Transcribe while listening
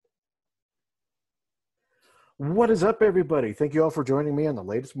What is up, everybody? Thank you all for joining me on the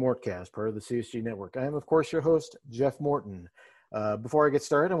latest Mortcast, part of the CSG network. I am, of course, your host, Jeff Morton. Before I get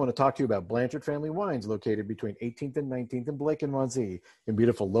started, I want to talk to you about Blanchard Family Wines, located between 18th and 19th and Blake and Wazee in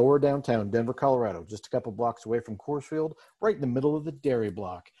beautiful lower downtown Denver, Colorado, just a couple blocks away from Coors Field, right in the middle of the dairy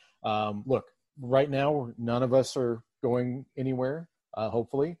block. Look, right now, none of us are going anywhere,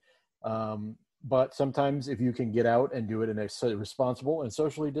 hopefully. But sometimes if you can get out and do it in a responsible and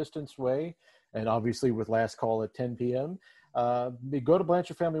socially distanced way, and obviously with last call at 10 p.m., go to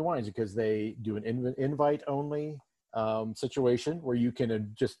Blanchard Family Wines because they do an invite-only situation where you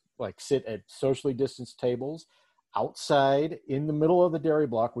can just like sit at socially distanced tables outside in the middle of the dairy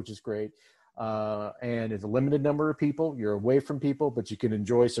block, which is great. And it's a limited number of people. You're away from people, but you can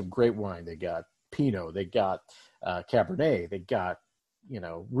enjoy some great wine. They got Pinot, they got Cabernet, they got,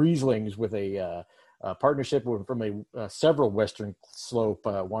 Rieslings with a partnership from several Western Slope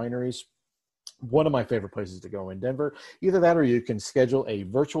wineries. One of my favorite places to go in Denver. Either that or you can schedule a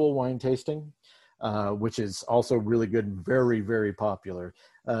virtual wine tasting, which is also really good and very, very popular.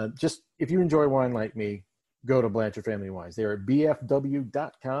 Just if you enjoy wine like me, go to Blanchard Family Wines. They are at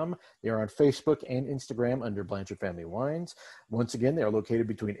bfw.com. They are on Facebook and Instagram under Blanchard Family Wines. Once again, they are located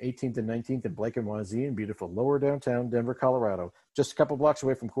between 18th and 19th in Blake and Wazee in beautiful lower downtown Denver, Colorado. Just a couple blocks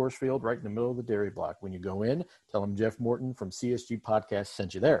away from Coors Field, right in the middle of the dairy block. When you go in, tell them Jeff Morton from CSG Podcast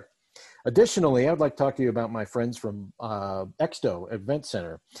sent you there. Additionally, I would like to talk to you about my friends from Exto Event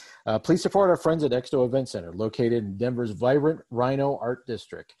Center. Please support our friends at Exto Event Center, located in Denver's vibrant Rhino Art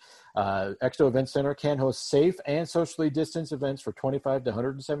District. Exto Event Center can host safe and socially distanced events for 25 to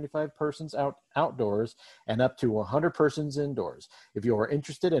 175 persons outdoors and up to 100 persons indoors. If you are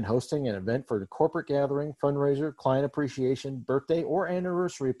interested in hosting an event for the corporate gathering, fundraiser, client appreciation, birthday or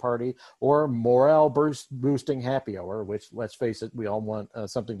anniversary party, or morale boosting happy hour, which, let's face it, we all want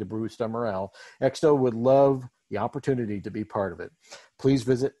something to boost our morale, Exto would love the opportunity to be part of it. Please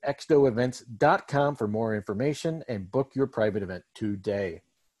visit extoevents.com for more information and book your private event today.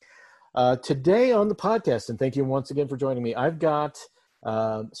 Today on the podcast, and thank you once again for joining me, I've got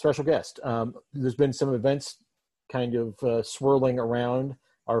a special guest. There's been some events kind of swirling around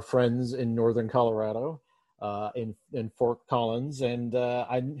our friends in northern Colorado, in Fort Collins, and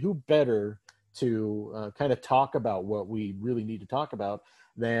who better to kind of talk about what we really need to talk about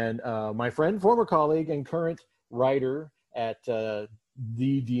than my friend, former colleague, and current writer at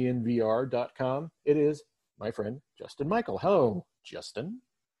DNVR.com. It is my friend, Justin Michael. Hello, Justin.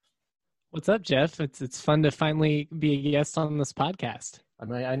 What's up, Jeff? It's fun to finally be a guest on this podcast. I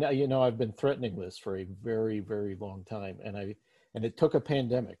mean, I know, I've been threatening this for a very, very long time, and it took a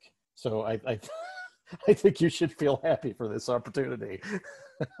pandemic. So I I think you should feel happy for this opportunity.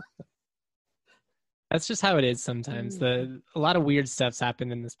 That's just how it is sometimes. A lot of weird stuff's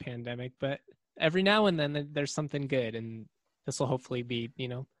happened in this pandemic, but every now and then there's something good, and this will hopefully be,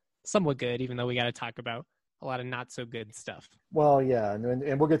 somewhat good, even though we got to talk about a lot of not so good stuff. Well, yeah,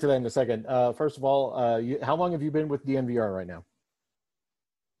 and we'll get to that in a second. First of all, how long have you been with DNVR right now?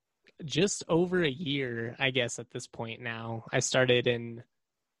 Just over a year, I guess, at this point now. I started in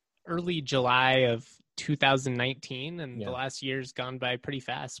early July of 2019, and the last year's gone by pretty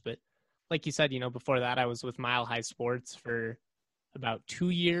fast. But like you said, before that, I was with Mile High Sports for about 2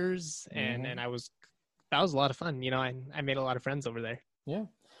 years, and that was a lot of fun. I made a lot of friends over there. Yeah.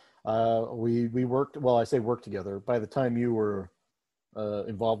 We worked, well, I say worked together. By the time you were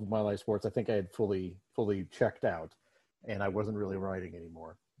involved with My Life Sports, I think I had fully checked out, and I wasn't really writing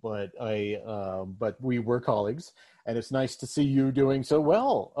anymore. But but we were colleagues, and it's nice to see you doing so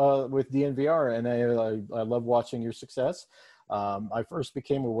well with DNVR, and I love watching your success. I first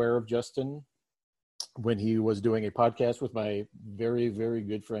became aware of Justin when he was doing a podcast with my very, very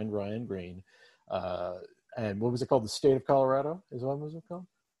good friend Ryan Green. And what was it called? The State of Colorado is what was it called?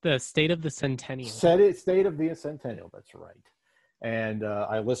 The State of the Centennial. State of the Centennial, that's right. And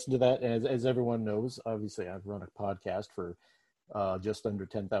I listened to that, and as everyone knows, obviously I've run a podcast for just under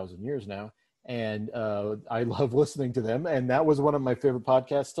 10,000 years now, and I love listening to them, and that was one of my favorite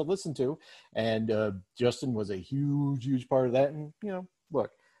podcasts to listen to, and Justin was a huge part of that. And look,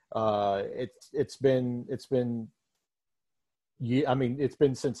 it's been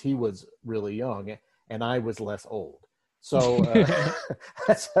since he was really young and I was less old. So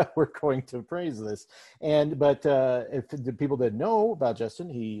that's how we're going to praise this. But if the people that know about Justin,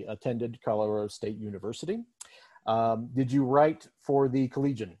 he attended Colorado State University. Did you write for the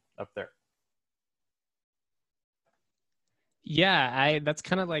Collegian up there? Yeah, that's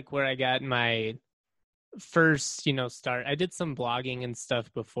kind of like where I got my first, start. I did some blogging and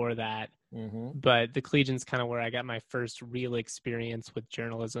stuff before that, but the Collegian's kind of where I got my first real experience with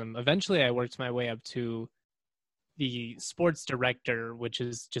journalism. Eventually, I worked my way up to the sports director, which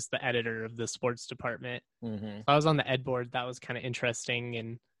is just the editor of the sports department. Mm-hmm. So I was on the ed board. That was kind of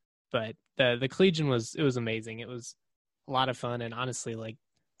interesting. But the collegian was amazing. It was a lot of fun. And honestly, like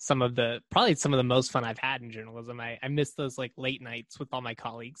probably some of the most fun I've had in journalism. I miss those like late nights with all my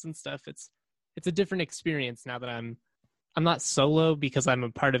colleagues and stuff. It's a different experience now that I'm not solo because I'm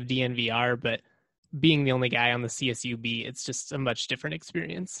a part of DNVR, but being the only guy on the CSU beat, it's just a much different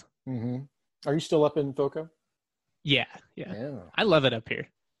experience. Mm-hmm. Are you still up in FOCA? Yeah. I love it up here.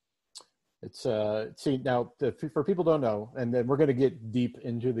 It's see now for people who don't know, and then we're going to get deep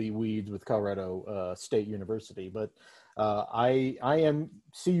into the weeds with Colorado State University, but I am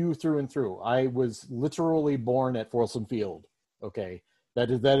CU through and through. I was literally born at Folsom Field. Okay, that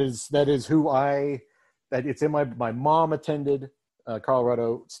is who that it's in my mom attended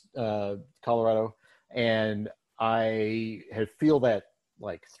Colorado, and I feel that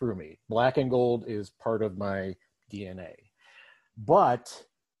like through me. Black and gold is part of my DNA, but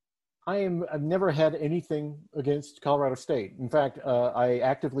I've never had anything against Colorado State. In fact, I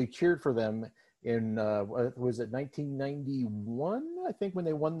actively cheered for them in was it 1991? I think when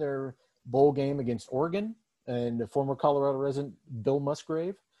they won their bowl game against Oregon and the former Colorado resident Bill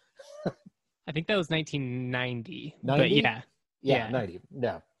Musgrave. I think that was 1990. 90? But yeah, 90.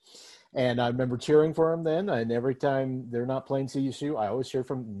 Yeah. And I remember cheering for them then. And every time they're not playing CSU, I always cheer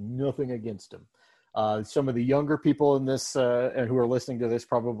for them. Nothing against them. Some of the younger people in this and who are listening to this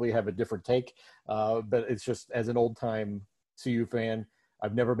probably have a different take. But it's just as an old time CU fan,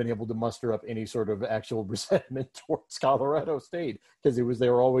 I've never been able to muster up any sort of actual resentment towards Colorado State because they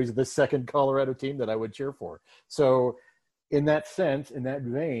were always the second Colorado team that I would cheer for. So in that sense, in that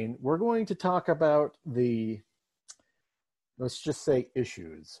vein, we're going to talk about let's just say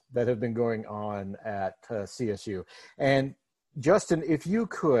issues that have been going on at CSU. And Justin, if you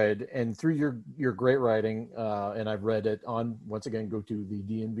could, and through your great writing, and I've read it once again, go to the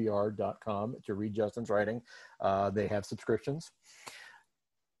DNVR.com to read Justin's writing. They have subscriptions.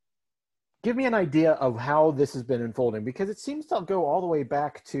 Give me an idea of how this has been unfolding, because it seems to go all the way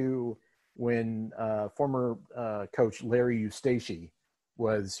back to when former coach Larry Eustace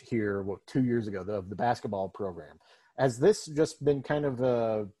was here 2 years ago, of the basketball program. Has this just been kind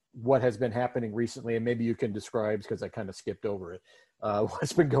of what has been happening recently? And maybe you can describe, because I kind of skipped over it,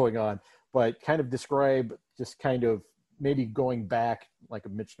 what's been going on, but kind of describe just kind of maybe going back like a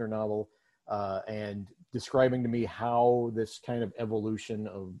Michener novel and describing to me how this kind of evolution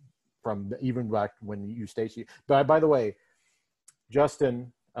from even back when Eustace. By the way,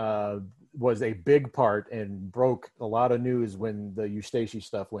 Justin was a big part and broke a lot of news when the Eustace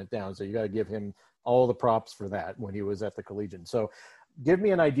stuff went down. So you got to give him all the props for that when he was at the Collegian. So give me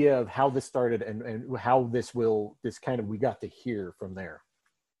an idea of how this started and how we got to hear from there.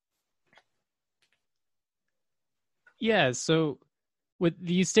 Yeah. So with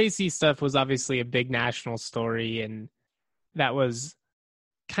the Eustace stuff was obviously a big national story, and that was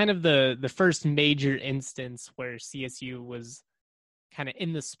kind of the first major instance where CSU was kind of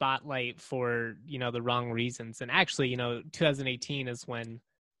in the spotlight for, the wrong reasons. And actually, 2018 is when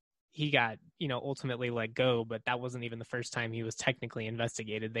he got, ultimately let go, but that wasn't even the first time he was technically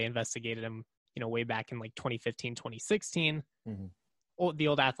investigated. They investigated him, way back in like 2015, 2016. Mm-hmm. The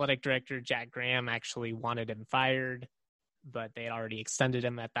old athletic director, Jack Graham, actually wanted him fired, but they had already extended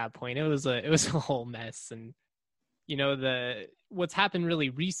him at that point. It was a whole mess. And, what's happened really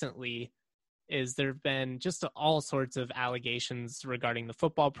recently is there've been just all sorts of allegations regarding the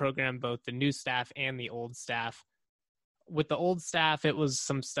football program, both the new staff and the old staff. With the old staff, it was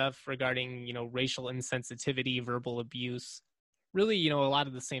some stuff regarding, racial insensitivity, verbal abuse, really, a lot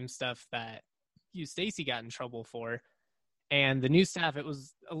of the same stuff that Eustace got in trouble for. And the new staff, it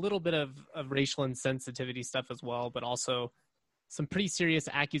was a little bit of racial insensitivity stuff as well, but also some pretty serious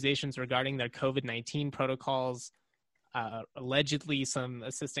accusations regarding their COVID-19 protocols. Allegedly, some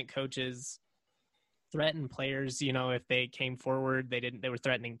assistant coaches threatened players, if they came forward, they were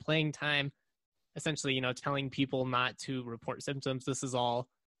threatening playing time. Essentially, telling people not to report symptoms. This is all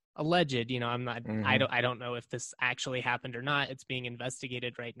alleged. I'm not. Mm-hmm. I don't know if this actually happened or not. It's being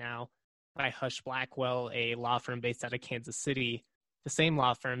investigated right now by Hush Blackwell, a law firm based out of Kansas City, the same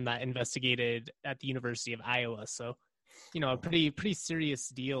law firm that investigated at the University of Iowa. So, a pretty serious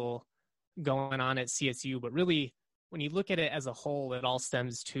deal going on at CSU. But really, when you look at it as a whole, it all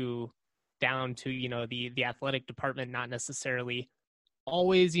stems down to the athletic department not necessarily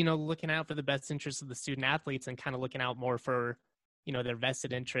always, looking out for the best interests of the student athletes and kind of looking out more for, their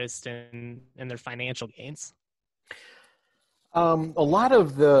vested interest and their financial gains. A lot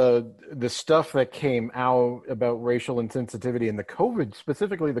of the stuff that came out about racial insensitivity and the COVID,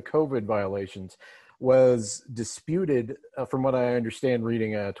 specifically the COVID violations, was disputed. From what I understand,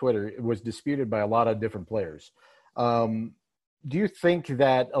 reading Twitter, it was disputed by a lot of different players. Do you think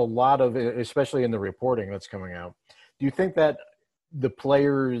that a lot of it, especially in the reporting that's coming out, do you think that the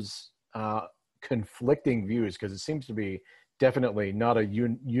players' conflicting views, because it seems to be definitely not a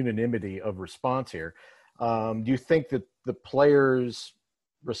unanimity of response here, do you think that the players'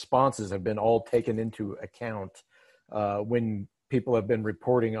 responses have been all taken into account when people have been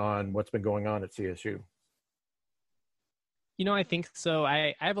reporting on what's been going on at CSU? I think so.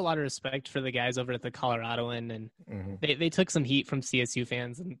 I have a lot of respect for the guys over at the Coloradoan, and they took some heat from CSU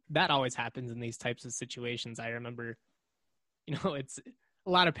fans, and that always happens in these types of situations. I remember, it's a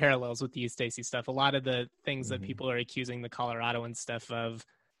lot of parallels with the East Stacy stuff. A lot of the things that people are accusing the Coloradoan stuff of,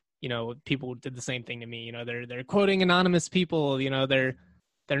 people did the same thing to me. They're quoting anonymous people. They're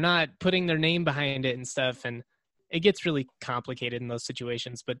not putting their name behind it and stuff, and it gets really complicated in those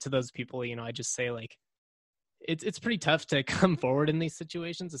situations. But to those people, I just say, like, it's pretty tough to come forward in these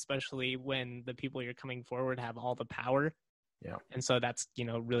situations, especially when the people you're coming forward have all the power. Yeah. And so that's,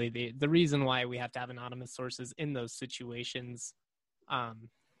 really the reason why we have to have anonymous sources in those situations.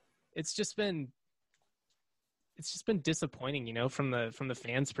 It's just been disappointing, from the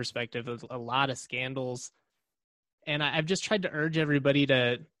fans' perspective. There's a lot of scandals, and I've just tried to urge everybody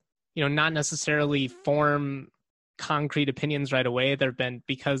to, not necessarily form concrete opinions right away.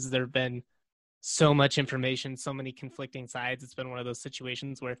 Because there've been so much information, so many conflicting sides. It's been one of those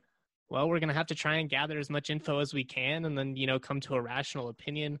situations where, well, we're going to have to try and gather as much info as we can and then, come to a rational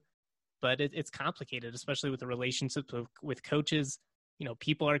opinion. But it's complicated, especially with the relationships with coaches.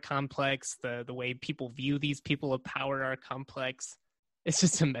 People are complex. The way people view these people of power are complex. It's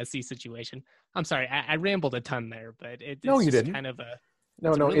just a messy situation. I'm sorry, I rambled a ton there, but it's no, you just didn't. kind of a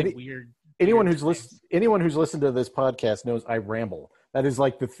really weird. Anyone who's listened to this podcast knows I ramble. That is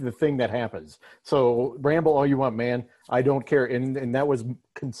like the thing that happens. So ramble all you want, man. I don't care. And that was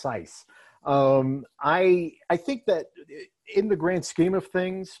concise. I think that in the grand scheme of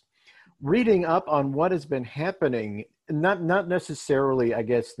things, reading up on what has been happening, not necessarily, I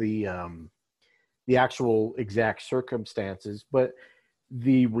guess, the actual exact circumstances, but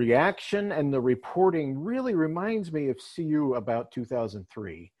the reaction and the reporting really reminds me of CU about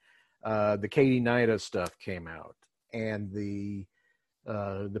 2003. The Katie Naida stuff came out, and the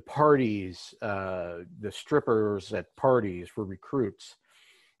parties, the strippers at parties for recruits.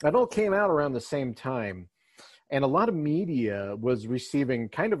 That all came out around the same time. And a lot of media was receiving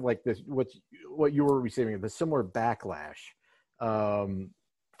kind of like this, what you were receiving, the similar backlash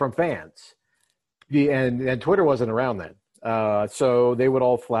from fans. And Twitter wasn't around then. So they would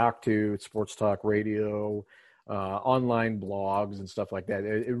all flock to sports talk radio, online blogs and stuff like that.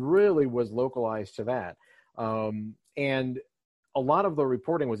 It really was localized to that. And a lot of the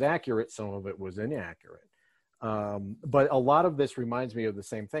reporting was accurate. Some of it was inaccurate. But a lot of this reminds me of the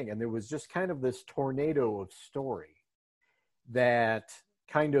same thing. And there was just kind of this tornado of story that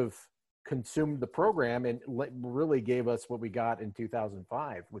kind of consumed the program and really gave us what we got in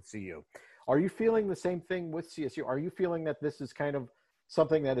 2005 with CU. Are you feeling the same thing with CSU? Are you feeling that this is kind of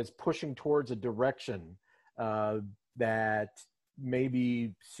something that is pushing towards a direction that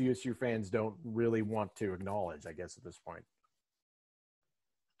maybe CSU fans don't really want to acknowledge, I guess, at this point?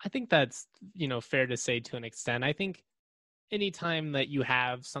 I think that's, fair to say to an extent. I think anytime that you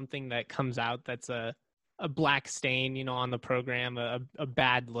have something that comes out that's a black stain, on the program, a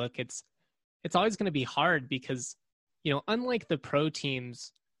bad look, it's always going to be hard because, unlike the pro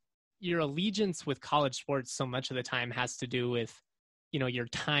teams, your allegiance with college sports so much of the time has to do with, your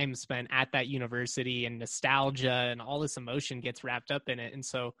time spent at that university, and nostalgia and all this emotion gets wrapped up in it. And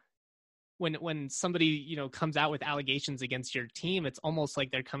so when somebody, comes out with allegations against your team, it's almost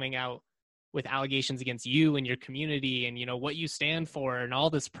like they're coming out with allegations against you and your community and, what you stand for and all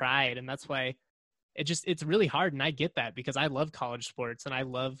this pride. And that's why it's really hard. And I get that because I love college sports and I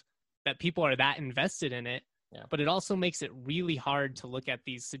love that people are that invested in it. Yeah. But it also makes it really hard to look at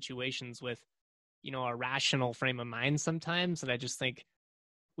these situations with, a rational frame of mind sometimes. And I just think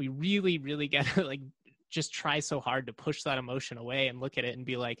we really, really got to just try so hard to push that emotion away and look at it and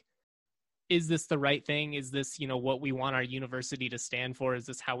be like, is this the right thing? Is this, what we want our university to stand for? Is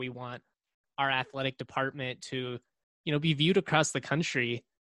this how we want our athletic department to, be viewed across the country?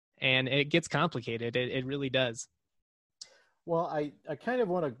 And it gets complicated. It really does. Well, I kind of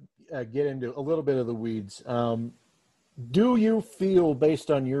want to get into a little bit of the weeds. Do you feel,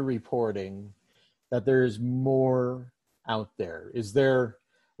 based on your reporting, that there's more out there? Is there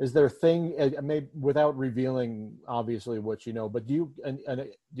is there a thing, maybe without revealing obviously what you know, but do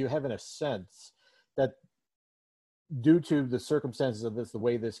you have in a sense that due to the circumstances of this, the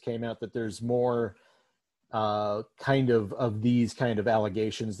way this came out, that there's more kind of these kind of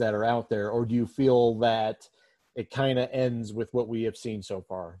allegations that are out there, or do you feel that it kind of ends with what we have seen so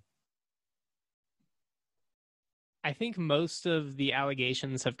far? I think most of the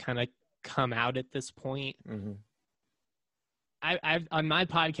allegations have kind of come out at this point. Mm-hmm. I've on my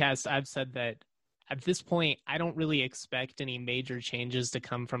podcast, I've said that at this point, I don't really expect any major changes to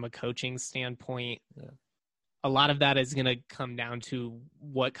come from a coaching standpoint. Yeah. A lot of that is going to come down to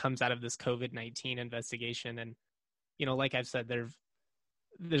what comes out of this COVID-19 investigation. And, like I've said,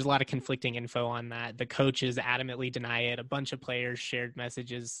 there's a lot of conflicting info on that. The coaches adamantly deny it. A bunch of players shared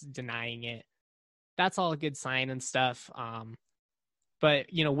messages denying it. That's all a good sign and stuff. But,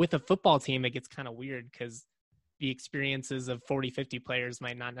 with a football team, it gets kind of weird because the experiences of 40, 50 players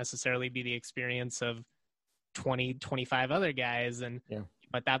might not necessarily be the experience of 20, 25 other guys. And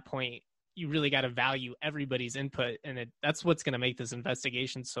at that point, you really got to value everybody's input. And that's what's going to make this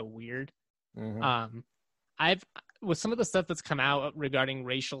investigation so weird. Mm-hmm. With some of the stuff that's come out regarding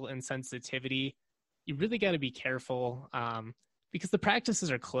racial insensitivity, you really got to be careful because the practices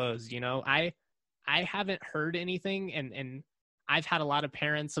are closed. I haven't heard anything, and I've had a lot of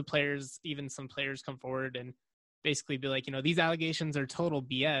parents of players, even some players, come forward and basically be like, these allegations are total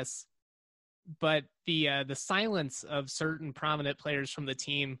BS. But the silence of certain prominent players from the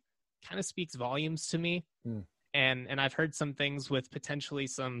team kind of speaks volumes to me. And I've heard some things with potentially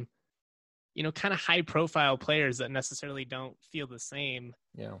some, kind of high profile players that necessarily don't feel the same.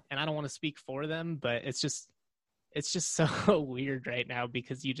 Yeah. And I don't want to speak for them, but it's just so weird right now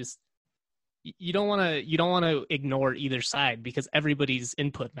because you don't want to ignore either side because everybody's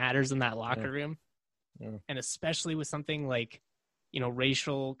input matters in that locker room. Yeah. And especially with something like,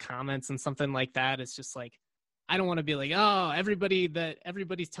 racial comments and something like that, it's just like, I don't want to be like, oh,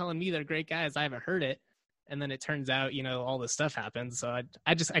 everybody's telling me they're great guys. I haven't heard it. And then it turns out, all this stuff happens. So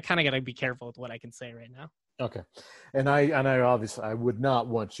I kind of got to be careful with what I can say right now. Okay. And I obviously, I would not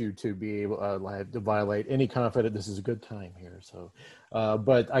want you to be able to violate any confidence. This is a good time here. So,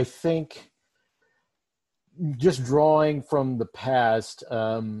 but I think just drawing from the past,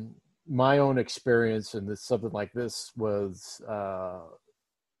 my own experience in something like this was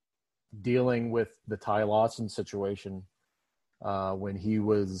dealing with the Ty Lawson situation when he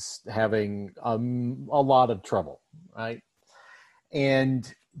was having a lot of trouble, right?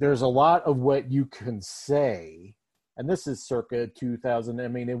 And there's a lot of what you can say, and this is circa 2000. I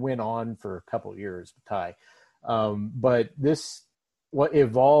mean, it went on for a couple of years, Ty, but what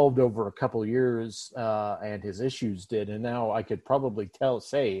evolved over a couple of years and his issues did, and now I could probably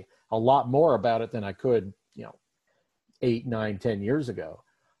say a lot more about it than I could, 8, 9, 10 years ago.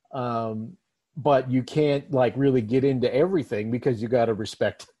 But you can't really get into everything because you got to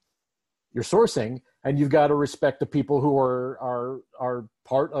respect your sourcing and you've got to respect the people who are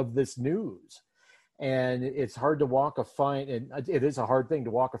part of this news. And it's hard to walk it is a hard thing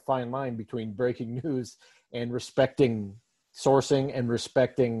to walk a fine line between breaking news and respecting sourcing and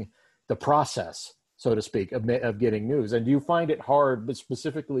respecting the process, so to speak, of getting news. And do you find it hard, but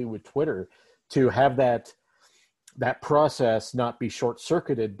specifically with Twitter, to have that process not be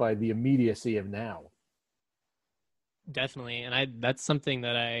short-circuited by the immediacy of now? Definitely. And that's something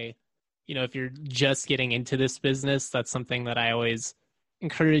that if you're just getting into this business, that's something that I always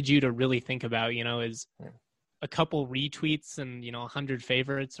encourage you to really think about, is a couple retweets and, 100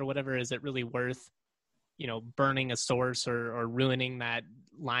 favorites or whatever, is it really worth, burning a source or ruining that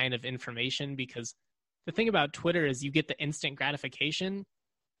line of information? Because the thing about Twitter is you get the instant gratification,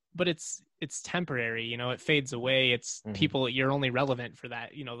 but it's temporary, it fades away. It's people, you're only relevant for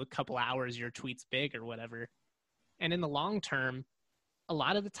that, the couple hours your tweet's big or whatever. And in the long term, a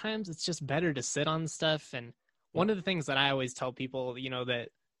lot of the times it's just better to sit on stuff. And one of the things that I always tell people, that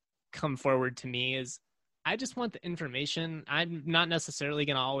come forward to me is I just want the information. I'm not necessarily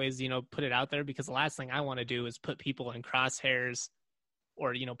going to always, put it out there because the last thing I want to do is put people in crosshairs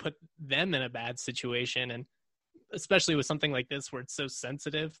or, put them in a bad situation. And especially with something like this where it's so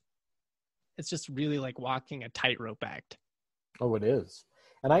sensitive, it's just really like walking a tightrope act. Oh, it is.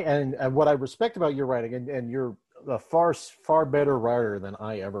 And what I respect about your writing, and you're a far better writer than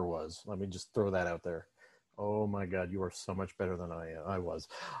I ever was. Let me just throw that out there. Oh my God, you are so much better than I was.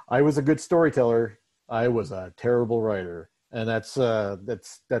 I was a good storyteller. I was a terrible writer. And that's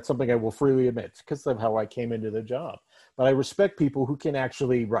something I will freely admit because of how I came into the job. But I respect people who can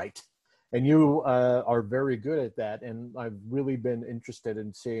actually write. And you are very good at that. And I've really been interested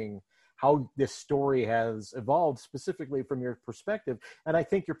in seeing how this story has evolved specifically from your perspective. And I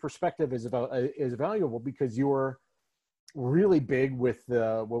think your perspective is valuable because you're really big with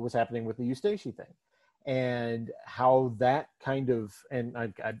what was happening with the Eustace thing, and how that kind of, and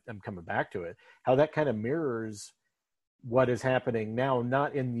I'm coming back to it, how that kind of mirrors what is happening now,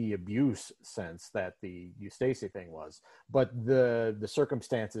 not in the abuse sense that the Eustace thing was, but the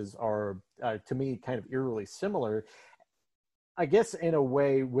circumstances are, to me, kind of eerily similar. I guess in a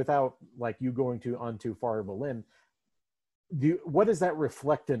way, without like you going on too far of a limb, what is that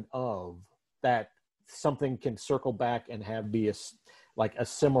reflectant of, that something can circle back and be a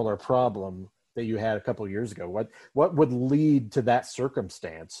similar problem that you had a couple of years ago? What would lead to that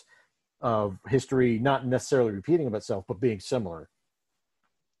circumstance of history not necessarily repeating of itself, but being similar?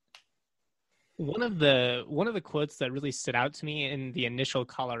 One of the quotes that really stood out to me in the initial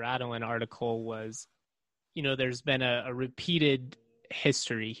Coloradoan article was, there's been a repeated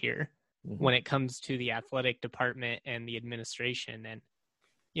history here when it comes to the athletic department and the administration. And,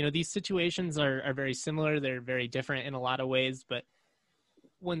 these situations are very similar. They're very different in a lot of ways, but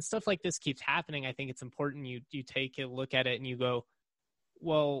when stuff like this keeps happening, I think it's important you take a look at it and you go,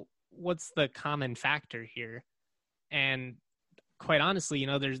 well, what's the common factor here? And quite honestly,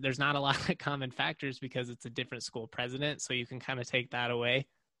 there's not a lot of common factors because it's a different school president. So you can kind of take that away.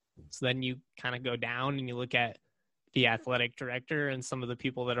 So then you kind of go down and you look at the athletic director and some of the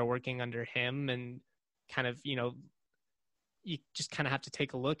people that are working under him, and kind of, you just kind of have to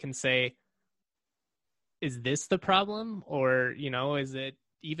take a look and say, is this the problem? Or, is it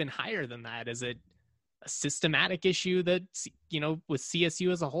even higher than that? Is it a systematic issue that's, with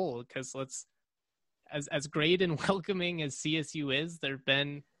CSU as a whole? Because as great and welcoming as CSU is, there've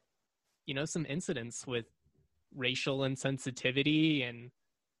been, some incidents with racial insensitivity and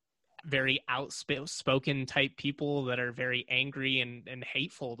very outspoken type people that are very angry and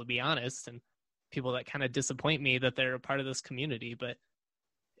hateful, to be honest, and people that kind of disappoint me that they're a part of this community. But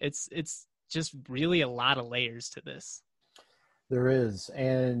it's just really a lot of layers to this. There is.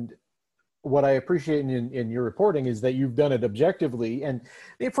 And what I appreciate in your reporting is that you've done it objectively. And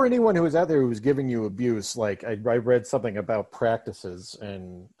for anyone who is out there who is giving you abuse, like I read something about practices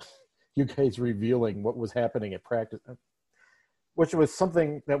and you guys revealing what was happening at practice, which was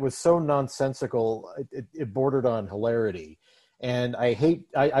something that was so nonsensical, it bordered on hilarity. And I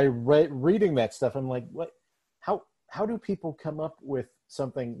read reading that stuff. I'm like, what? How do people come up with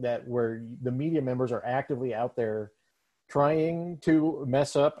something where the media members are actively out there trying to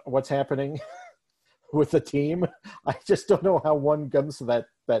mess up what's happening with the team? I just don't know how one comes to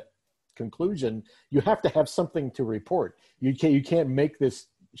that conclusion. You have to have something to report. You can't make this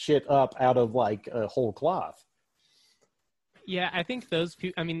shit up out of like a whole cloth. Yeah, I think those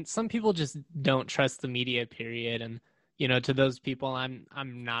people, some people just don't trust the media, period. And, to those people, I'm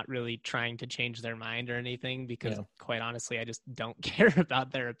not really trying to change their mind or anything, because quite honestly, I just don't care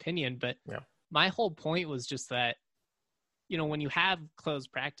about their opinion. But my whole point was just that, when you have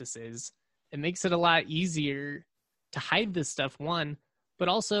closed practices, it makes it a lot easier to hide this stuff, one, but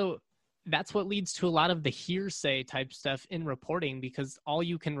also that's what leads to a lot of the hearsay type stuff in reporting, because all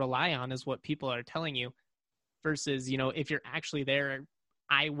you can rely on is what people are telling you versus, if you're actually there,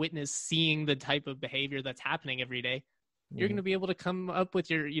 eyewitness seeing the type of behavior that's happening every day, you're going to be able to come up with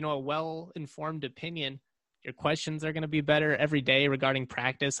your, a well-informed opinion. Your questions are going to be better every day regarding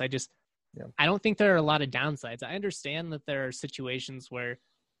practice. I don't think there are a lot of downsides. I understand that there are situations where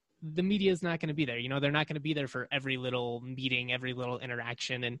the media is not going to be there. They're not going to be there for every little meeting, every little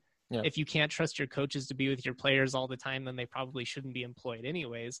interaction. And if you can't trust your coaches to be with your players all the time, then they probably shouldn't be employed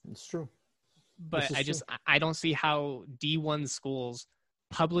anyways. It's true. But I don't see how D1 schools,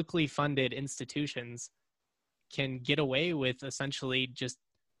 publicly funded institutions, can get away with essentially just,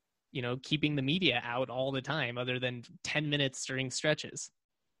 keeping the media out all the time, other than 10 minutes during stretches.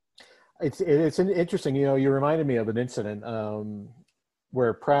 It's interesting. You reminded me of an incident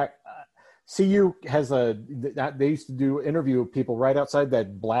where CU has they used to do interview people right outside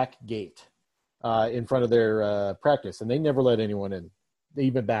that black gate in front of their practice, and they never let anyone in,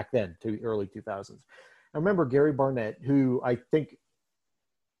 even back then, to early 2000s. I remember Gary Barnett, who I think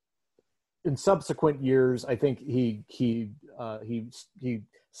in subsequent years, I think he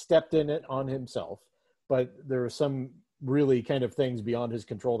stepped in it on himself, but there were some really kind of things beyond his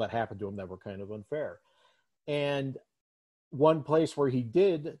control that happened to him that were kind of unfair. And one place where he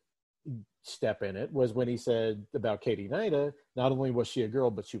did step in it was when he said about Katie Nida, not only was she a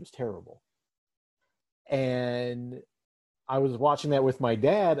girl, but she was terrible. And I was watching that with my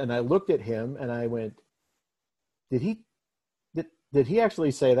dad, and I looked at him and I went, did he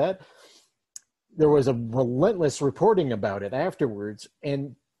actually say that? There was a relentless reporting about it afterwards,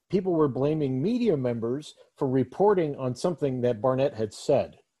 and people were blaming media members for reporting on something that Barnett had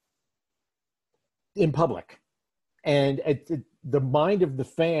said in public. And the mind of the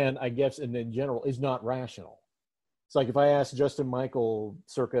fan, I guess, and in general, is not rational. It's like if I asked Justin Michael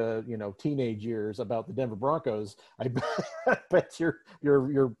circa, teenage years about the Denver Broncos, I bet your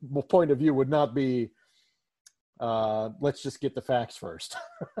point of view would not be, let's just get the facts first.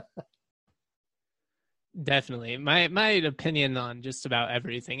 Definitely. My opinion on just about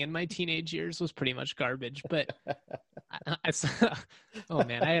everything in my teenage years was pretty much garbage, but I saw, oh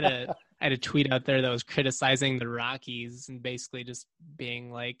man, I had a tweet out there that was criticizing the Rockies and basically just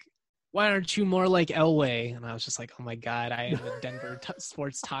being like, why aren't you more like Elway? And I was just like, oh my God, I am a Denver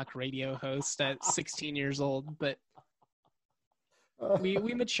sports talk radio host at 16 years old, but we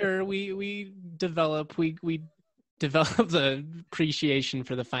mature, we develop the appreciation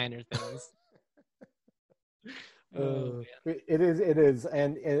for the finer things. It is.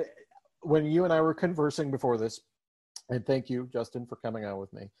 And when you and I were conversing before this, and thank you, Justin, for coming on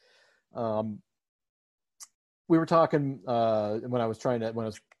with me. We were talking when I was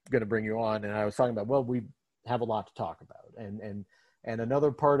going to bring you on, and I was talking about, well, we have a lot to talk about, and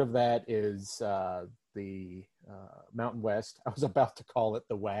another part of that is the Mountain West. I was about to call it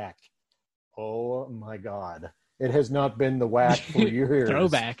the WAC. Oh my God, it has not been the WAC for years.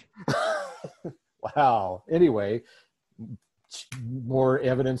 Throwback. Wow. Anyway, more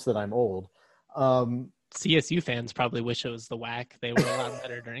evidence that I'm old. CSU fans probably wish it was the WAC. They were a lot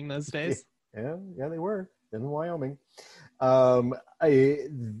better during those days. Yeah, they were in Wyoming. The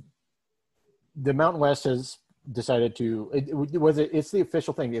Mountain West has decided to. It's the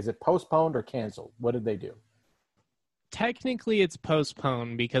official thing. Is it postponed or canceled? What did they do? Technically, it's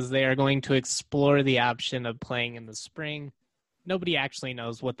postponed because they are going to explore the option of playing in the spring. Nobody actually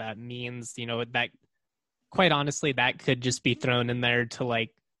knows what that means. That quite honestly, that could just be thrown in there to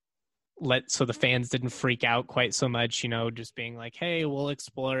so the fans didn't freak out quite so much, just being like, hey, we'll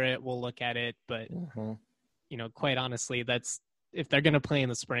explore it. We'll look at it. But, quite honestly, if they're going to play in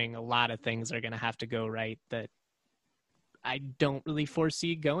the spring, a lot of things are going to have to go right that I don't really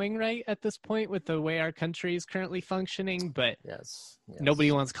foresee going right at this point with the way our country is currently functioning, but yes.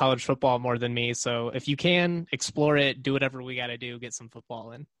 Nobody wants college football more than me. So if you can explore it, do whatever we got to do, get some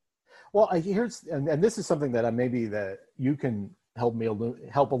football in. Well, and this is something that maybe that you can help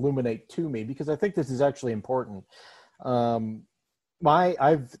illuminate to me, because I think this is actually important.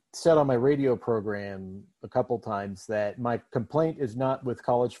 I've said on my radio program a couple times that my complaint is not with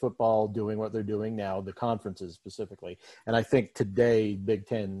college football doing what they're doing now, the conferences specifically. And I think today Big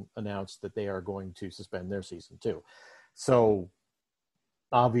Ten announced that they are going to suspend their season too. So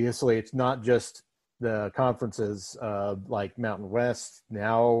obviously it's not just the conferences like Mountain West.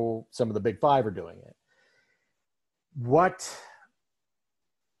 Now some of the Big Five are doing it. What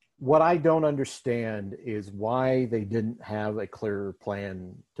I don't understand is why they didn't have a clear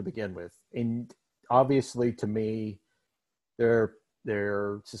plan to begin with. And obviously, to me, they're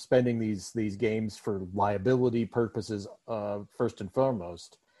suspending these games for liability purposes, first and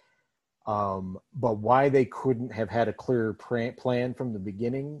foremost. But why they couldn't have had a clear plan from the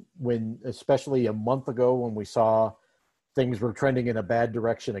beginning, when, especially a month ago, when we saw things were trending in a bad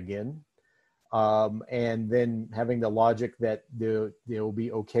direction again. And then having the logic that they'll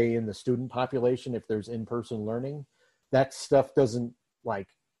be okay in the student population if there's in-person learning, that stuff doesn't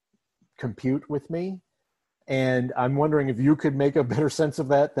compute with me. And I'm wondering if you could make a better sense of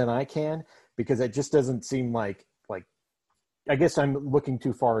that than I can, because it just doesn't seem like I guess I'm looking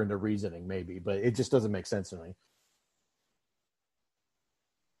too far into reasoning maybe, but it just doesn't make sense to me.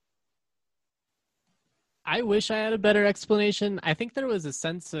 I wish I had a better explanation. I think there was a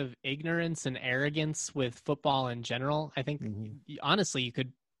sense of ignorance and arrogance with football in general. I think, honestly, you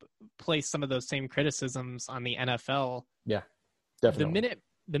could place some of those same criticisms on the NFL. Yeah, definitely.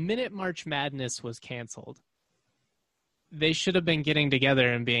 The minute March Madness was canceled, they should have been getting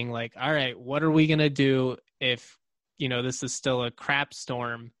together and being like, all right, what are we going to do if, this is still a crap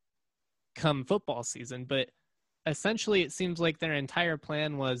storm come football season? But essentially, it seems like their entire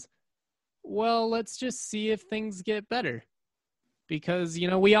plan was, well, let's just see if things get better, because,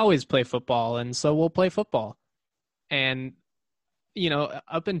 we always play football, and so we'll play football. And,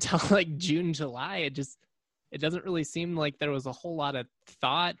 up until June, July, it doesn't really seem like there was a whole lot of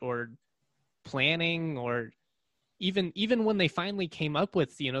thought or planning, or even when they finally came up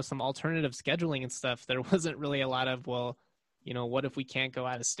with, some alternative scheduling and stuff, there wasn't really a lot of, well, what if we can't go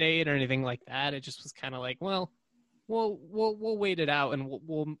out of state or anything like that. It just was kind of like, well, we'll wait it out, and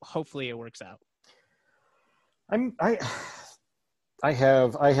we'll hopefully it works out. I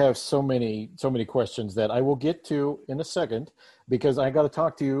have so many questions that I will get to in a second, because I got to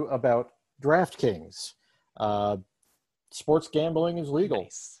talk to you about DraftKings. Sports gambling is legal.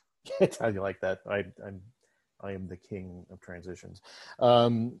 Nice. How do you like that? I am the king of transitions.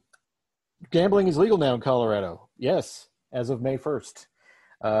 Gambling is legal now in Colorado. Yes, as of May 1st.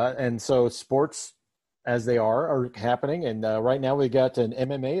 And so sports, as they are happening. And right now we got an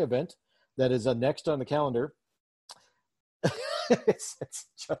MMA event that is next on the calendar. it's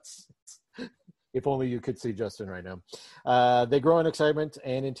just, if only you could see Justin right now. They grow in excitement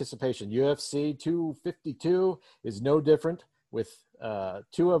and anticipation. UFC 252 is no different, with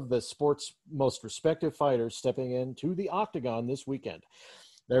two of the sport's most respected fighters stepping into the octagon this weekend.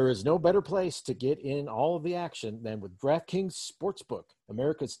 There is no better place to get in all of the action than with DraftKings Sportsbook,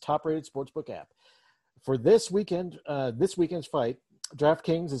 America's top-rated sportsbook app. For this weekend's fight,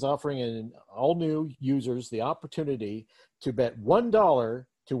 DraftKings is offering all new users the opportunity to bet $1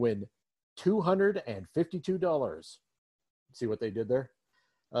 to win $252. See what they did there?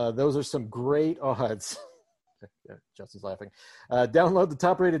 Those are some great odds. Yeah, Justin's laughing. Download the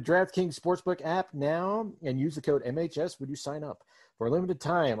top-rated DraftKings Sportsbook app now and use the code MHS when you sign up. For a limited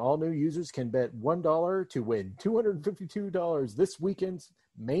time, all new users can bet $1 to win $252 this weekend's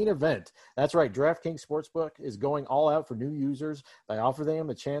main event. That's right. DraftKings Sportsbook is going all out for new users. They offer them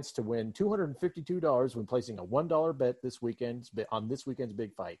a chance to win $252 when placing a $1 bet on this weekend's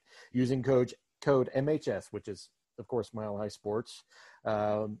big fight using code MHS, which is, of course, Mile High Sports,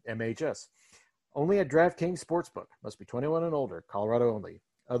 MHS. Only at DraftKings Sportsbook. Must be 21 and older. Colorado only.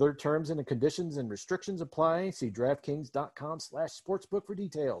 Other terms and conditions and restrictions apply. See DraftKings.com/sportsbook for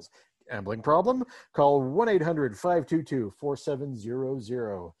details. Gambling problem? Call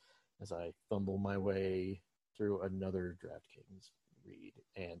 1-800-522-4700 as I fumble my way through another DraftKings read.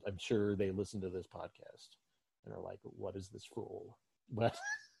 And I'm sure they listen to this podcast and are like, what is this fool? But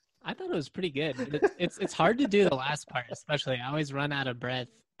I thought it was pretty good. It's hard to do the last part, especially. I always run out of breath,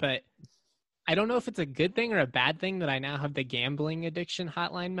 but I don't know if it's a good thing or a bad thing that I now have the gambling addiction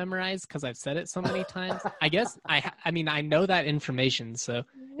hotline memorized because I've said it so many times. I guess I mean, I know that information. So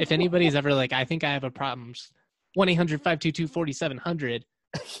if anybody's ever like, I think I have a problem, 1-800-522-4700.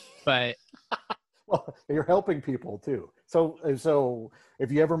 But well, you're helping people too. So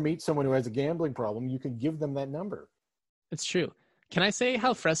if you ever meet someone who has a gambling problem, you can give them that number. It's true. Can I say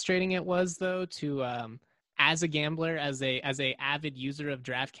how frustrating it was though to as a gambler, as a avid user of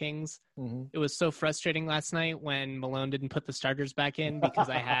DraftKings, It was so frustrating last night when Malone didn't put the starters back in because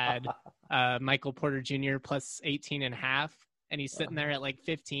I had Michael Porter Jr. plus 18.5, and he's sitting there at like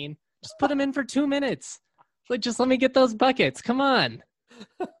 15. Just put him in for 2 minutes. Like, just let me get those buckets. Come on.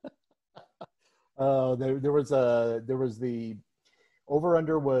 There was the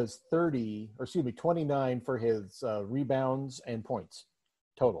over-under was 29 for his rebounds and points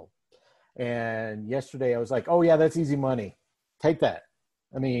total. And yesterday I was like, oh yeah, that's easy money. Take that.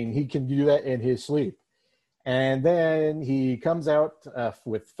 I mean, he can do that in his sleep. And then he comes out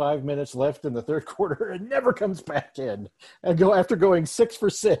with 5 minutes left in the third quarter and never comes back in and after going 6 for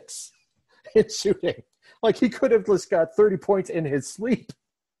 6 in shooting. Like he could have just got 30 points in his sleep.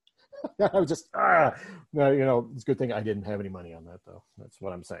 I was just, no, it's a good thing I didn't have any money on that though. That's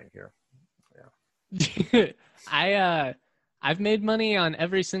what I'm saying here. Yeah. I've made money on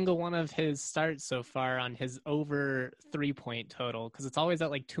every single one of his starts so far on his over 3-point total because it's always at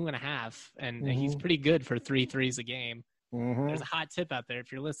like 2.5, and he's pretty good for 3 threes a game. There's a hot tip out there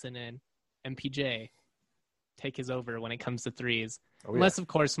if you're listening, MPJ, take his over when it comes to threes. Unless, of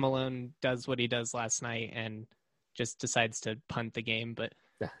course, Malone does what he does last night and just decides to punt the game. But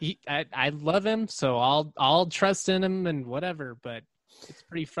I love him, so I'll trust in him and whatever. But it's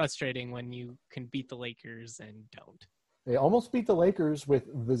pretty frustrating when you can beat the Lakers and don't. They almost beat the Lakers with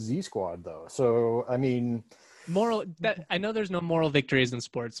the Z squad, though. So, I mean, I know there's no moral victories in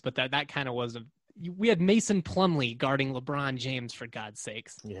sports, but that kind of was we had Mason Plumlee guarding LeBron James, for God's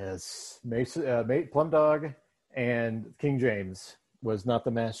sakes. Yes, Mason, Plum Dog and King James was not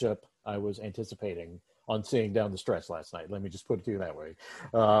the matchup I was anticipating on seeing down the stretch last night. Let me just put it to you that way.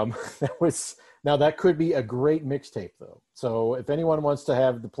 Now that could be a great mixtape, though. So if anyone wants to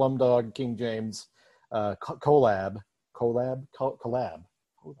have the Plum Dog King James collab.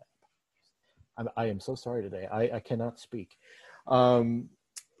 I am so sorry today. I cannot speak.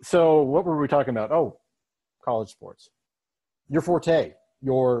 So what were we talking about? Oh, college sports. Your forte,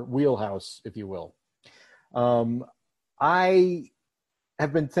 your wheelhouse, if you will. I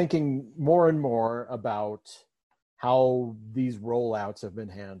have been thinking more and more about how these rollouts have been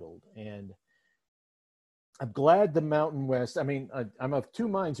handled. And I'm glad the Mountain West, I'm of two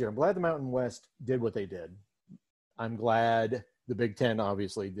minds here. I'm glad the Mountain West did what they did. I'm glad The Big Ten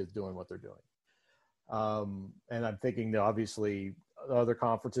obviously is doing what they're doing. And I'm thinking that obviously other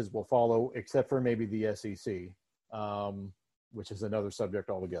conferences will follow, except for maybe the SEC, which is another subject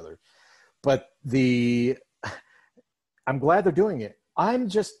altogether. But I'm glad they're doing it. I'm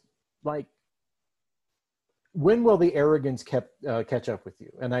just like, when will the arrogance catch up with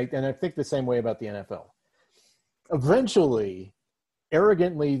you? And I think the same way about the NFL. Eventually,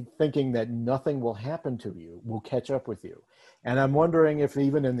 arrogantly thinking that nothing will happen to you will catch up with you. And I'm wondering if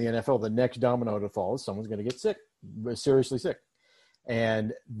even in the NFL, the next domino to fall is someone's going to get sick, seriously sick.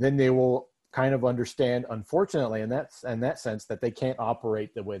 And then they will kind of understand, unfortunately, in that sense, that they can't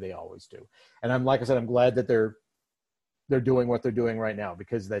operate the way they always do. And like I said, I'm glad that they're doing what they're doing right now,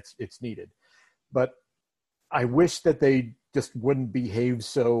 because it's needed. But I wish that they just wouldn't behave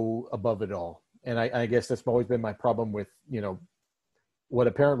so above it all. And I guess that's always been my problem with, what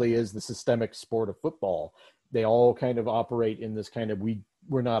apparently is the systemic sport of football. They all kind of operate in this kind of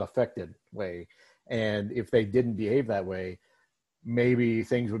we're not affected way. And if they didn't behave that way, maybe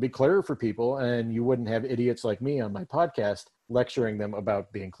things would be clearer for people, and you wouldn't have idiots like me on my podcast lecturing them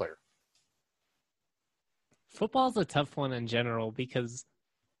about being clear. Football's a tough one in general, because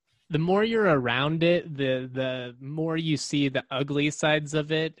the more you're around it, the more you see the ugly sides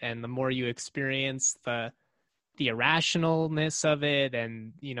of it, and the more you experience the irrationalness of it,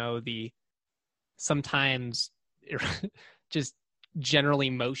 and the sometimes just general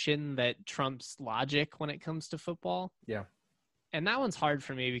emotion that trumps logic when it comes to football. Yeah. And that one's hard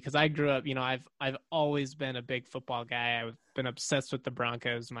for me, because I grew up, I've always been a big football guy. I've been obsessed with the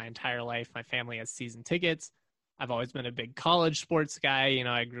Broncos my entire life. My family has season tickets. I've always been a big college sports guy.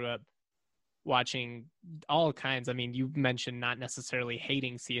 I grew up watching all kinds. I mean, you mentioned not necessarily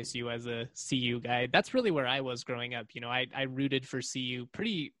hating CSU as a CU guy. That's really where I was growing up. I rooted for CU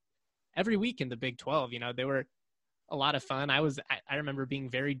pretty every week in the Big 12. They were a lot of fun. I remember being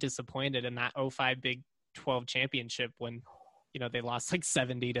very disappointed in that 2005 Big 12 championship when, they lost like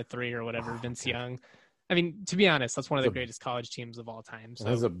 70-3 or whatever, Vince Young. I mean, to be honest, that's one of the greatest college teams of all time. So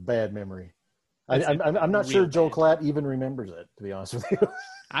that was a bad memory. I'm not sure Joel Klatt even remembers it, to be honest with you.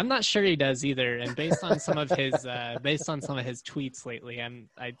 I'm not sure he does either. And based on some of his tweets lately,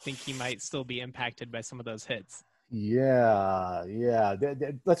 I think he might still be impacted by some of those hits. Yeah.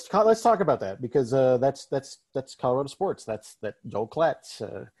 Let's talk about that, because that's Colorado sports. That's Joel Klatt's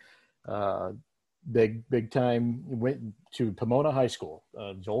big time, went to Pomona High School.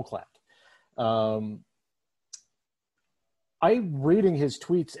 Joel Klatt. I'm reading his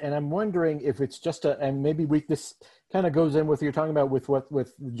tweets, and I'm wondering if it's just and maybe this kind of goes in with what you're talking about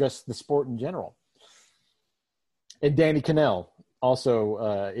with just the sport in general. And Danny Cannell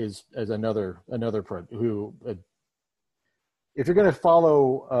also is another pro who, if you're going to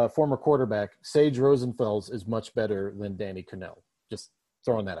follow a former quarterback, Sage Rosenfels is much better than Danny Cannell. Just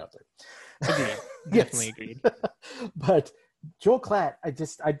throwing that out there. Agreed. Definitely agreed. But Joel Klatt,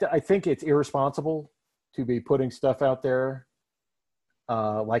 I think it's irresponsible to be putting stuff out there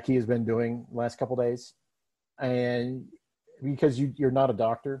like he has been doing the last couple of days. And because you're not a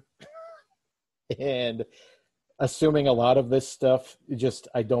doctor, and assuming a lot of this stuff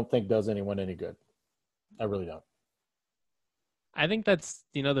I don't think does anyone any good. I really don't. I think that's,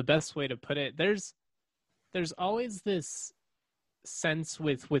 the best way to put it. There's always this sense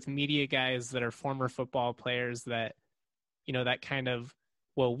with media guys that are former football players that, that kind of,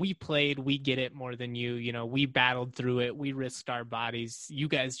 well, we played, we get it more than you, we battled through it, we risked our bodies, you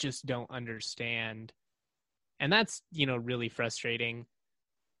guys just don't understand. And that's, really frustrating.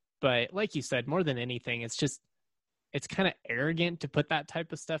 But like you said, more than anything, it's kind of arrogant to put that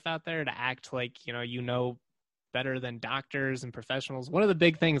type of stuff out there, to act like, better than doctors and professionals. One of the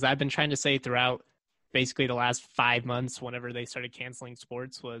big things I've been trying to say throughout basically the last 5 months, whenever they started canceling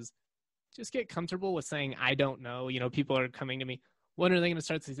sports, was just get comfortable with saying, I don't know. People are coming to me, when are they going to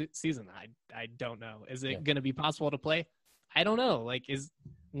start the season? I don't know. Is it going to be possible to play? I don't know.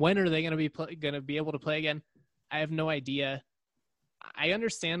 When are they going to be able to play again? I have no idea. I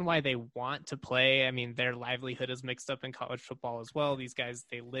understand why they want to play. I mean, their livelihood is mixed up in college football as well. These guys,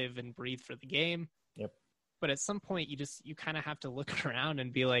 they live and breathe for the game. Yep. But at some point, you kind of have to look around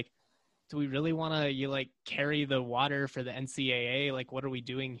and be like, do we really want to carry the water for the NCAA? What are we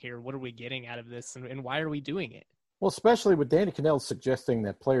doing here? What are we getting out of this? And why are we doing it? Well, especially with Danny Cannell suggesting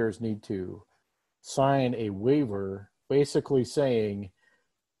that players need to sign a waiver, basically saying,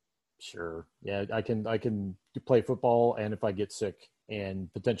 sure, yeah, I can play football, and if I get sick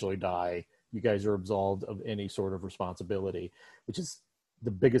and potentially die, you guys are absolved of any sort of responsibility, which is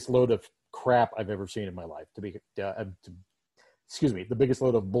the biggest load of crap I've ever seen in my life. The biggest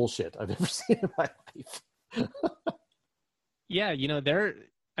load of bullshit I've ever seen in my life. Yeah, there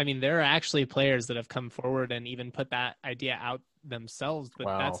are actually players that have come forward and even put that idea out themselves, but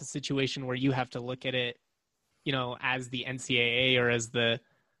Wow. that's a situation where you have to look at it, as the NCAA or as the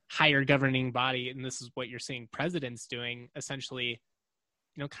higher governing body, and this is what you're seeing presidents doing, essentially,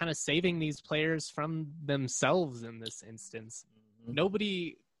 kind of saving these players from themselves in this instance. Mm-hmm.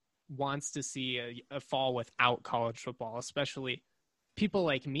 Nobody wants to see a fall without college football, especially people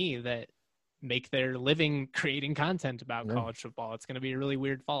like me that make their living creating content about college football. It's going to be a really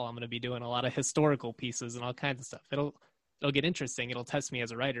weird fall. I'm going to be doing a lot of historical pieces and all kinds of stuff. It'll get interesting. It'll test me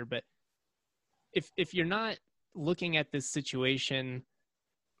as a writer. But if you're not looking at this situation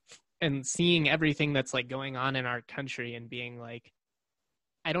and seeing everything that's like going on in our country and being like,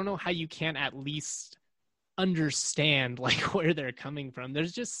 I don't know how you can't at least understand like where they're coming from.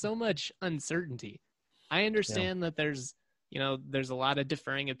 There's just so much uncertainty. I understand that there's a lot of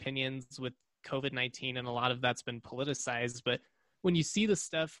differing opinions with COVID-19 and a lot of that's been politicized, but when you see the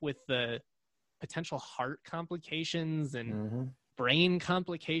stuff with the potential heart complications and brain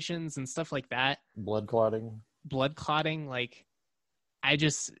complications and stuff like that, blood clotting, like I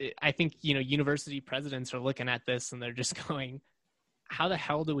think, university presidents are looking at this and they're just going, how the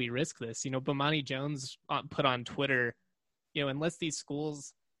hell do we risk this? Bomani Jones put on Twitter, unless these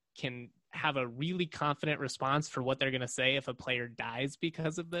schools can have a really confident response for what they're going to say if a player dies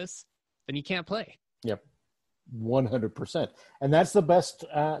because of this, then you can't play. Yep. 100%. And that's the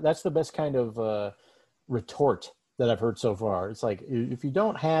best kind of retort that I've heard so far. It's like, if you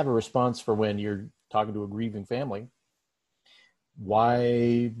don't have a response for when you're talking to a grieving family,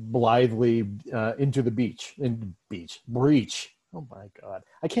 why blithely into the breach. Oh my God,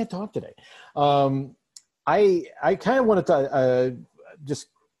 I can't talk today. I kind of wanted to just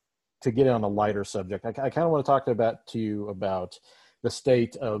to get on a lighter subject. I kind of want to talk to you about the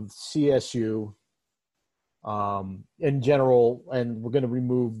state of CSU in general, and we're going to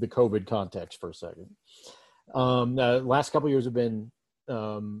remove the COVID context for a second. Last couple of years have been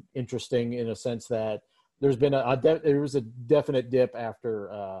interesting in a sense that there's been there was a definite dip after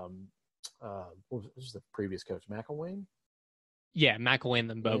what was the previous coach, McElwain? Yeah, McElwain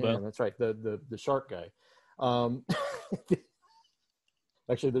then Bobo. Yeah, that's right. The shark guy.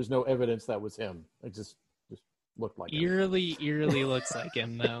 Actually, there's no evidence that was him. It just looked like him. Eerily looks like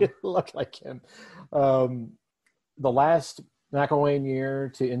him, though. It looked like him. The last McElwain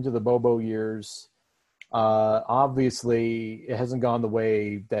year to into the Bobo years, obviously it hasn't gone the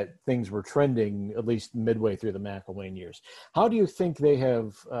way that things were trending, at least midway through the McElwain years. How do you think they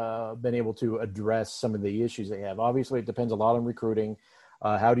have been able to address some of the issues they have? Obviously, it depends a lot on recruiting.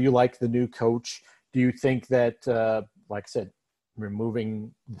 How do you like the new coach? Do you think that, like I said,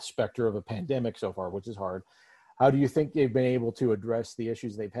 removing the specter of a pandemic so far, which is hard, how do you think they've been able to address the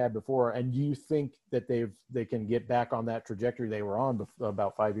issues they've had before? And do you think that they can get back on that trajectory they were on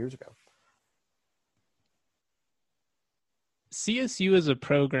about 5 years ago? CSU is a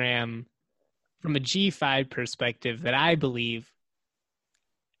program from a G5 perspective that I believe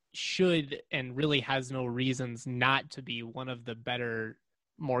should and really has no reasons not to be one of the better,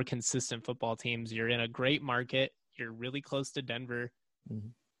 more consistent football teams. You're in a great market. You're really close to Denver. Mm-hmm.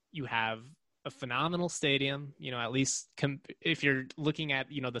 You have a phenomenal stadium, at least if you're looking at,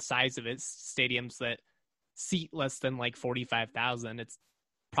 the size of its stadiums that seat less than like 45,000, it's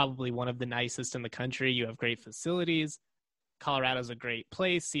probably one of the nicest in the country. You have great facilities. Colorado's a great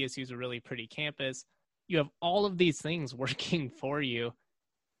place. CSU's a really pretty campus. You have all of these things working for you.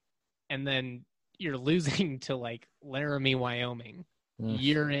 And then you're losing to like Laramie, Wyoming,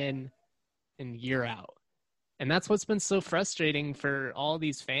 year in and year out. And that's what's been so frustrating for all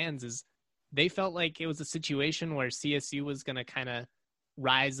these fans is they felt like it was a situation where CSU was going to kind of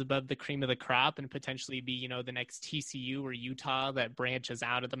rise above the cream of the crop and potentially be, the next TCU or Utah that branches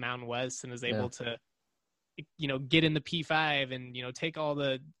out of the Mountain West and is able to, get in the P5 and, take all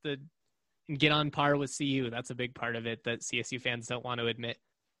the and get on par with CU. That's a big part of it that CSU fans don't want to admit.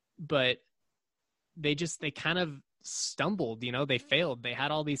 But they kind of stumbled, they failed. They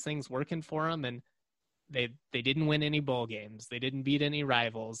had all these things working for them and they didn't win any bowl games. They didn't beat any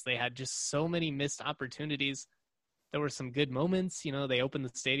rivals. They had just so many missed opportunities. There were some good moments. They opened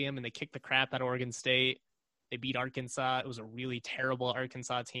the stadium and they kicked the crap out of Oregon State. They beat Arkansas. It was a really terrible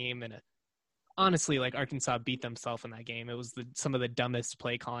Arkansas team. And honestly, like Arkansas beat themselves in that game. It was some of the dumbest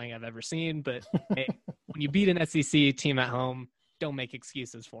play calling I've ever seen. But hey, when you beat an SEC team at home, don't make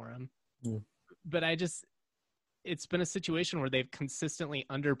excuses for them. Yeah. But it's been a situation where they've consistently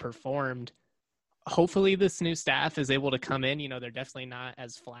underperformed. Hopefully this new staff is able to come in. They're definitely not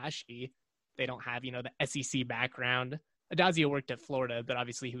as flashy. They don't have, the SEC background. Adazio worked at Florida, but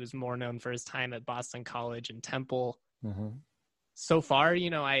obviously he was more known for his time at Boston College and Temple. Mm-hmm. so far,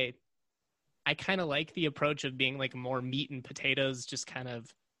 I kind of like the approach of being like more meat and potatoes, just kind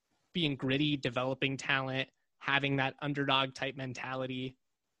of being gritty, developing talent, having that underdog type mentality.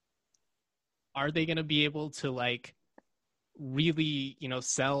 Are they going to be able to like really,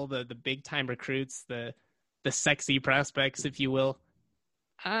 sell the big time recruits, the sexy prospects, if you will?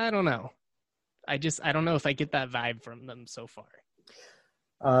 I don't know. I don't know if I get that vibe from them so far.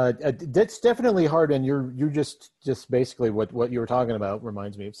 That's definitely hard, and you're just basically what you were talking about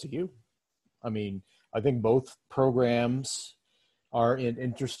reminds me of CU. I mean, I think both programs are in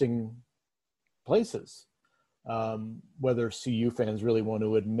interesting places. Whether CU fans really want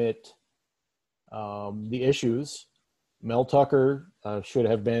to admit the issues, Mel Tucker should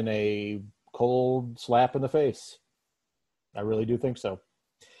have been a cold slap in the face. I really do think so.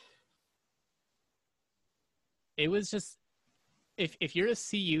 It was just, if you're a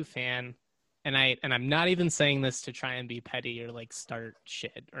CU fan, and I'm not even saying this to try and be petty or like start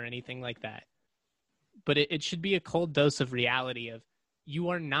shit or anything like that, but it should be a cold dose of reality of, you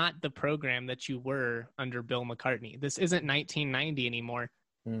are not the program that you were under Bill McCartney. This isn't 1990 anymore.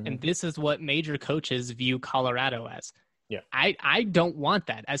 Mm-hmm. And this is what major coaches view Colorado as. Yeah. I don't want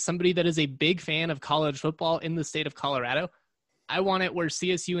that. As somebody that is a big fan of college football in the state of Colorado, I want it where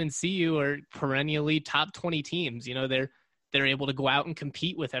CSU and CU are perennially top 20 teams. They're able to go out and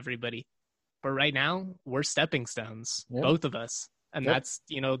compete with everybody. But right now, we're stepping stones, both of us. And that's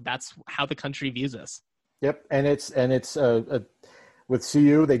how the country views us. Yep. And it's with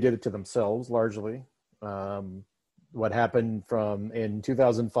CU, they did it to themselves largely. What happened in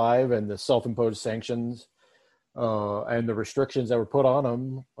 2005 and the self-imposed sanctions and the restrictions that were put on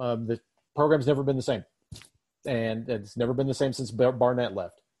them, the program's never been the same. And it's never been the same since Barnett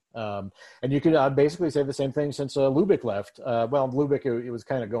left. And you could basically say the same thing since Lubick left. Lubick, it was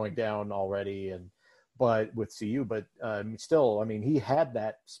kind of going down already, but with CU, but still, I mean, he had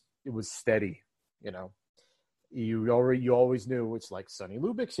that. It was steady, You always knew it's like Sonny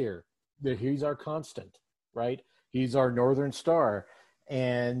Lubick's here. He's our constant, right? He's our Northern Star.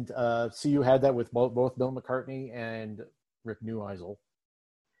 And CU had that with both Bill McCartney and Rick Neuheisel.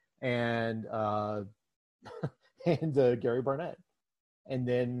 And Gary Barnett. And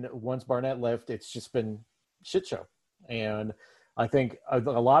then once Barnett left, it's just been shit show. And I think a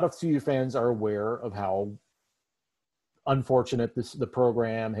lot of CU fans are aware of how unfortunate the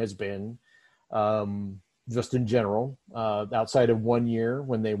program has been, just in general. Outside of 1 year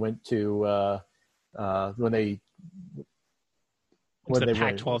when they went to the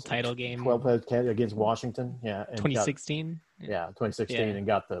Pac-12 title game, 12 against Washington, 2016, 2016, and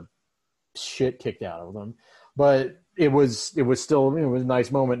got the shit kicked out of them. But it was still, it was a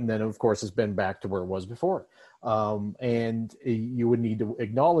nice moment. And then of course it's been back to where it was before. And you would need to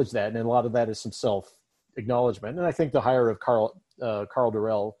acknowledge that. And a lot of that is some self-acknowledgement. And I think the hire of Carl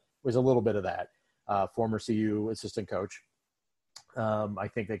Durrell was a little bit of that, former CU assistant coach. I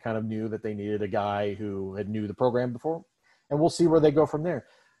think they kind of knew that they needed a guy who had knew the program before, and we'll see where they go from there.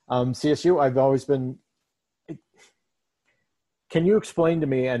 CSU, I've always been, can you explain to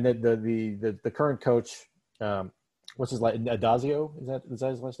me, and the current coach, what's his last name? Adazio? Is that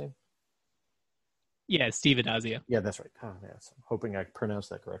his last name? Yeah, Steve Adazio. Yeah, that's right. Oh, yes. I'm hoping I pronounced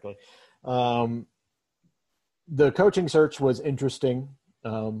that correctly. The coaching search was interesting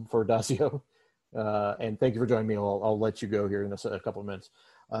for Adazio, and thank you for joining me. I'll let you go here in a couple of minutes.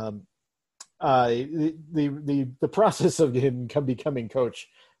 The process of him becoming coach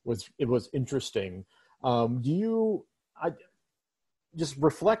was interesting. Just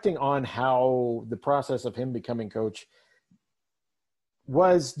reflecting on how the process of him becoming coach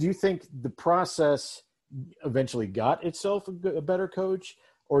was, do you think the process eventually got itself a better coach,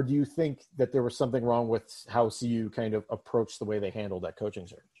 or do you think that there was something wrong with how CU kind of approached the way they handled that coaching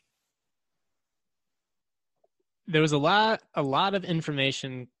search? There was a lot of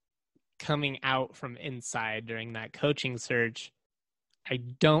information coming out from inside during that coaching search. I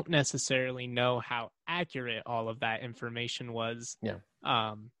don't necessarily know how accurate all of that information was. Yeah.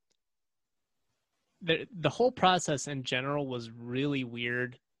 The whole process in general was really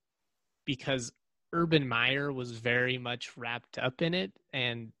weird because Urban Meyer was very much wrapped up in it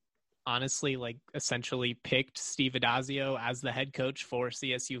and honestly, like, essentially picked Steve Adazio as the head coach for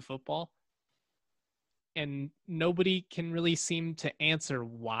CSU football. And nobody can really seem to answer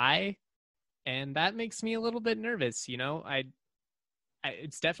why. And that makes me a little bit nervous.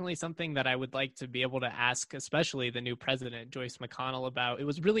 It's definitely something that I would like to be able to ask, especially the new president, Joyce McConnell, about. It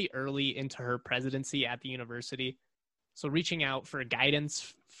was really early into her presidency at the university. So reaching out for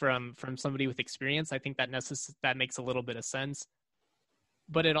guidance from somebody with experience, I think that makes a little bit of sense.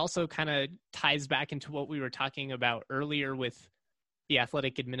 But it also kind of ties back into what we were talking about earlier with the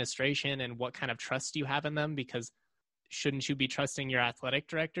athletic administration and what kind of trust you have in them, because shouldn't you be trusting your athletic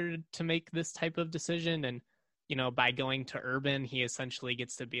director to make this type of decision? And, by going to Urban, he essentially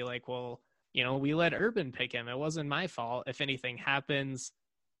gets to be like, well, we let Urban pick him. It wasn't my fault if anything happens.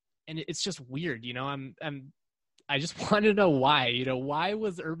 And it's just weird, I just want to know why, why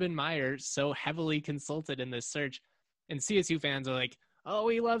was Urban Meyer so heavily consulted in this search? And CSU fans are like, oh,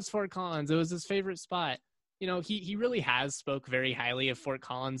 he loves Fort Collins. It was his favorite spot. He really has spoke very highly of Fort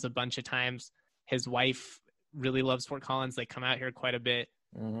Collins a bunch of times. His wife really loves Fort Collins. They come out here quite a bit.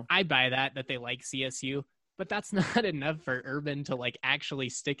 Mm-hmm. I buy that they like CSU, but that's not enough for Urban to like actually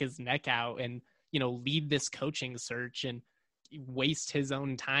stick his neck out and, lead this coaching search and waste his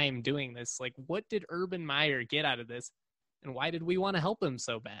own time doing this. Like, what did Urban Meyer get out of this? And why did we want to help him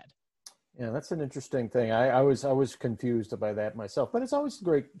so bad? Yeah, that's an interesting thing. I was confused by that myself, but it's always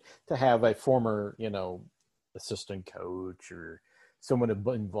great to have a former, assistant coach or someone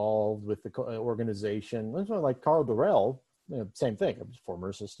involved with the organization. Like Carl Durrell, same thing. I was a former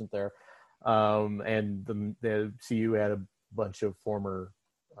assistant there. And the CU had a bunch of former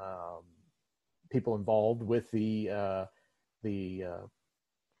people involved with the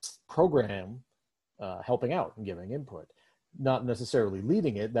program, helping out and giving input, not necessarily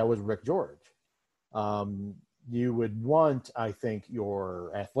leading it. That was Rick George. You would want, I think,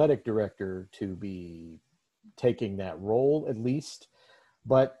 your athletic director to be taking that role at least,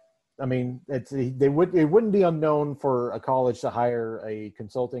 but I mean, it wouldn't be unknown for a college to hire a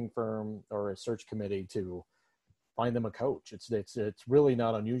consulting firm or a search committee to find them a coach. It's really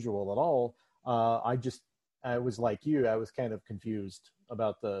not unusual at all. I was like you. I was kind of confused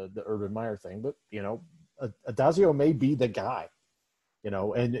about the Urban Meyer thing, but Adazio may be the guy,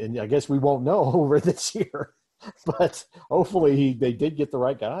 and I guess we won't know over this year, but hopefully they did get the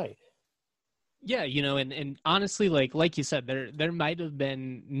right guy. Yeah, and honestly, like you said, there might have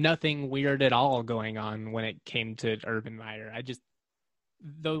been nothing weird at all going on when it came to Urban Meyer. I just,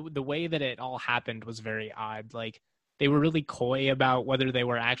 the way that it all happened was very odd. Like, they were really coy about whether they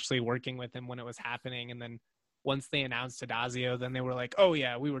were actually working with him when it was happening, and then once they announced Adazio, then they were like, oh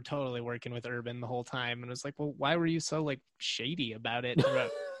yeah, we were totally working with Urban the whole time. And it was like, well, why were you so like shady about it?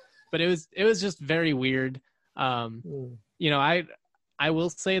 But it was just very weird. I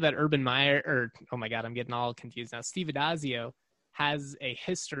will say that Urban Meyer, oh my God, I'm getting all confused now. Steve Adazio has a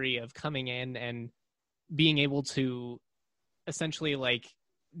history of coming in and being able to essentially like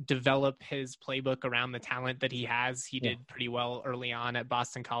develop his playbook around the talent that he has. He did pretty well early on at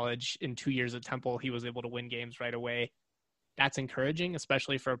Boston College. In 2 years at Temple, he was able to win games right away. That's encouraging,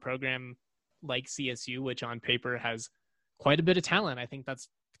 especially for a program like CSU, which on paper has quite a bit of talent. I think that's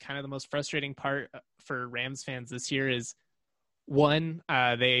kind of the most frustrating part for Rams fans this year is, one,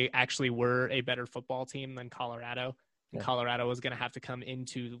 they actually were a better football team than Colorado. And Colorado was going to have to come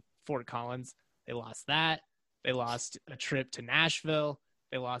into Fort Collins. They lost that. They lost a trip to Nashville.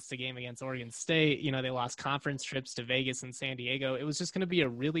 They lost a game against Oregon State. They lost conference trips to Vegas and San Diego. It was just going to be a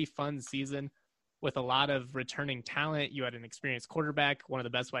really fun season with a lot of returning talent. You had an experienced quarterback, one of the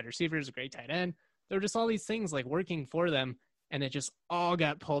best wide receivers, a great tight end. There were just all these things like working for them, and it just all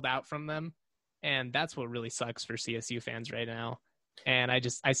got pulled out from them. And that's what really sucks for CSU fans right now. And I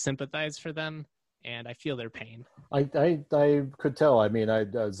sympathize for them, and I feel their pain. I could tell. I mean,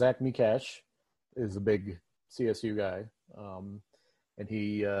 Zach Mikash is a big CSU guy, and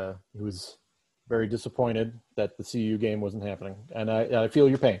he was very disappointed that the CU game wasn't happening. And I feel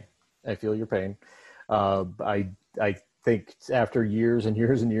your pain. I think after years and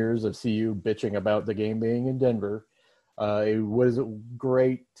years and years of CU bitching about the game being in Denver, it was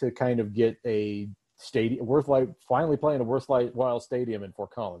great to kind of get a stadium finally playing a worthwhile stadium in Fort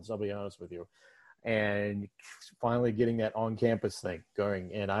Collins. I'll be honest with you, and finally getting that on-campus thing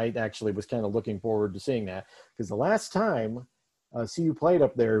going. And I actually was kind of looking forward to seeing that, because the last time CU played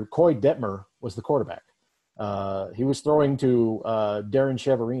up there, Coy Detmer was the quarterback. He was throwing to Darren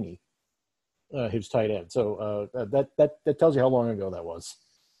Chiaverini, his tight end. So that tells you how long ago that was.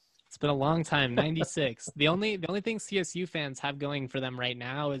 It's been a long time, 96. The only thing CSU fans have going for them right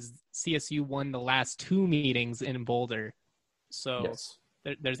now is CSU won the last 2 meetings in Boulder. So yes.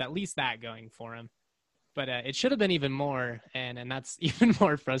 There's at least that going for them. But it should have been even more, and that's even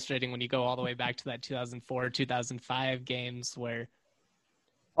more frustrating when you go all the way back to that 2004, 2005 games where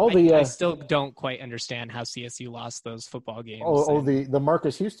I still don't quite understand how CSU lost those football games. The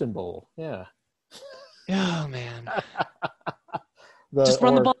Marcus Houston Bowl, yeah. Oh, man. Just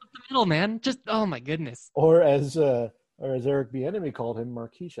run the ball up the middle, man. Just, oh my goodness. Or as Eric Bieniemy called him,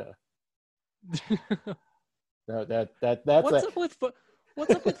 Marquisha.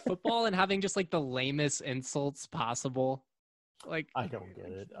 What's up with football and having just like the lamest insults possible? Like, I don't get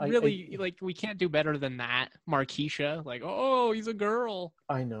it. Really, like, we can't do better than that. Marquisha, like, oh, he's a girl.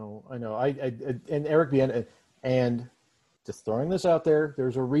 I know. And Eric Bieniemy, and just throwing this out there,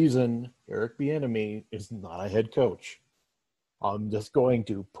 there's a reason Eric Bieniemy is not a head coach. I'm just going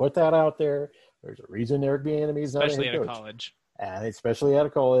to put that out there. There's a reason Eric Bieniemy is not a head coach. Especially out of college. And especially out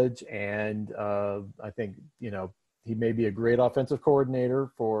of college. And I think, he may be a great offensive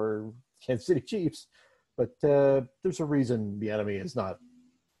coordinator for Kansas City Chiefs, but there's a reason Bieniemy is not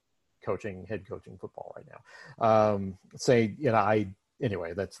head coaching football right now.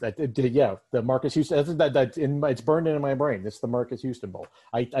 Anyway, the Marcus Houston, it's burned into my brain. It's the Marcus Houston Bowl.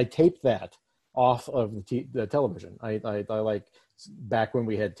 I taped that off of the television. I like back when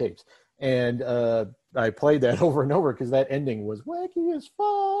we had tapes, and I played that over and over because that ending was wacky as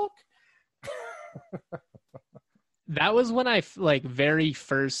fuck. That was when I very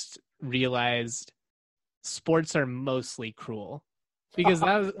first realized sports are mostly cruel, because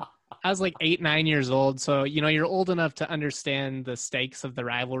I was like 8, 9 years old. So, you're old enough to understand the stakes of the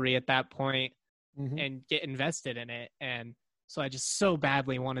rivalry at that point and get invested in it. And so I just so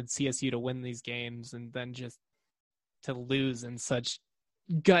badly wanted CSU to win these games, and then just to lose in such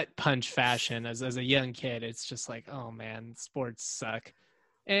gut punch fashion as a young kid. It's just like, oh man, sports suck.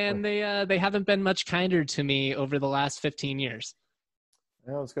 And they haven't been much kinder to me over the last 15 years.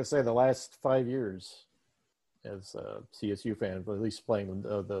 I was going to say the last 5 years as a CSU fan, but at least playing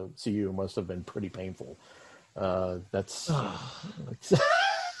the CU must have been pretty painful.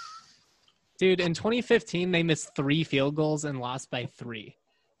 Dude, in 2015, they missed 3 field goals and lost by 3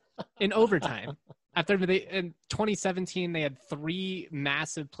 in overtime. In 2017, they had 3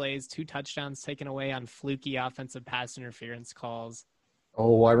 massive plays, 2 touchdowns taken away on fluky offensive pass interference calls.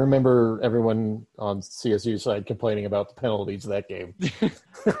 Oh, I remember everyone on CSU side complaining about the penalties that game.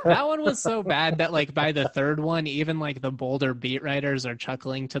 That one was so bad that by the third one, even the Boulder beat writers are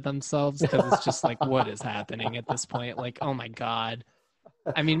chuckling to themselves, because it's just what is happening at this point? Oh my God.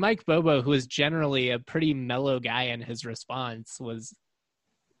 I mean, Mike Bobo, who is generally a pretty mellow guy in his response, was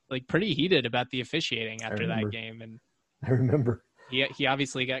pretty heated about the officiating after that game. And I remember he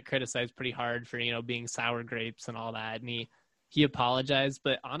obviously got criticized pretty hard for, being sour grapes and all that. And he apologized,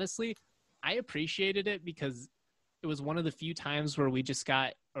 but honestly, I appreciated it because it was one of the few times where we just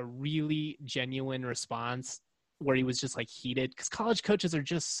got a really genuine response where he was just heated, because college coaches are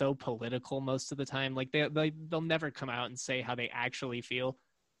just so political most of the time. They'll never come out and say how they actually feel.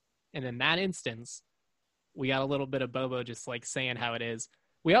 And in that instance, we got a little bit of Bobo just saying how it is.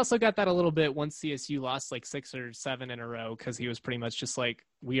 We also got that a little bit once CSU lost 6 or 7 in a row, because he was pretty much just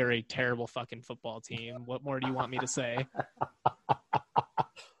we are a terrible fucking football team. What more do you want me to say?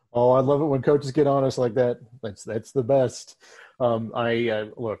 Oh, I love it when coaches get honest like that. That's the best. CU's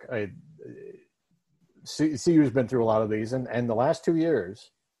been through a lot of these, and the last 2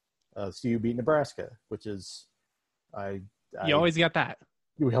 years, CU beat Nebraska, which is you always got that.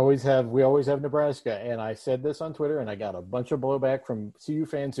 We always have Nebraska, and I said this on Twitter, and I got a bunch of blowback from CU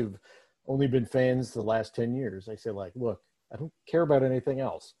fans who've only been fans the last 10 years. I said, look, I don't care about anything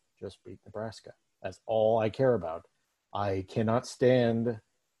else. Just beat Nebraska. That's all I care about. I cannot stand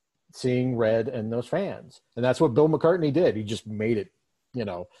seeing red and those fans, and that's what Bill McCartney did. He just made it,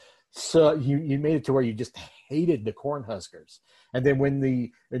 so you made it to where you just hated the Cornhuskers. And then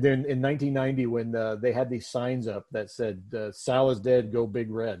in 1990, when they had these signs up that said "Sal is dead, go Big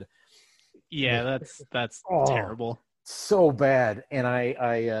Red." Yeah, that's terrible. So bad. And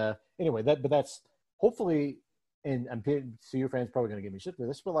anyway, that's hopefully, and CU fans probably going to give me shit for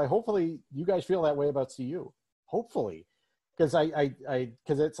this, but hopefully you guys feel that way about CU. Hopefully, because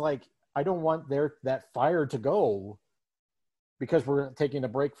because it's I don't want that fire to go, because we're taking a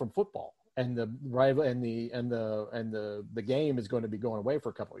break from football, and the rival and the game is going to be going away for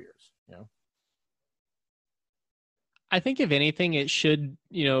a couple of years. I think if anything, it should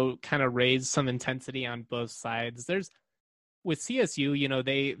kind of raise some intensity on both sides. With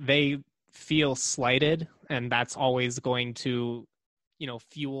CSU, they feel slighted, and that's always going to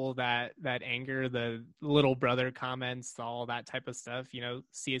fuel that anger, the little brother comments, all that type of stuff.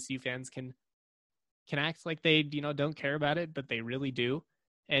 CSU fans can act like they don't care about it, but they really do.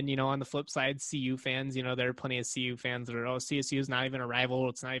 And on the flip side, CU fans, there are plenty of CU fans that are, CSU is not even a rival,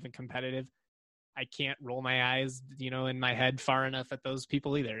 it's not even competitive. I can't roll my eyes in my head far enough at those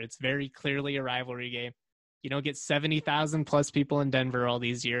people either. It's very clearly a rivalry game. You don't get 70,000 plus people in Denver all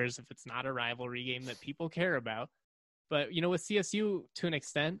these years if it's not a rivalry game that people care about. But with CSU, to an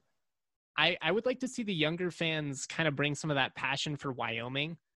extent, I would like to see the younger fans kind of bring some of that passion for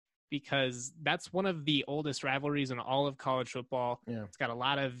Wyoming because that's one of the oldest rivalries in all of college football. Yeah. It's got a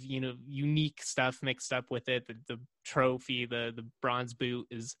lot of, unique stuff mixed up with it. The trophy, the bronze boot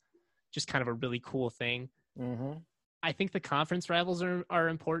is just kind of a really cool thing. Mm-hmm. I think the conference rivals are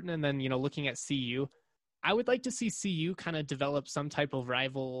important. And then, looking at CU, I would like to see CU kind of develop some type of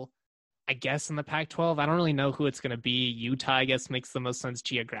rival, I guess, in the Pac-12. I don't really know who it's going to be. Utah, I guess, makes the most sense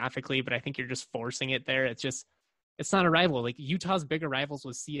geographically, but I think you're just forcing it there. It's not a rival. Like, Utah's bigger rivals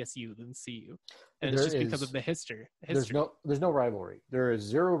with CSU than CU. And it's just because of the history. There's no rivalry. There is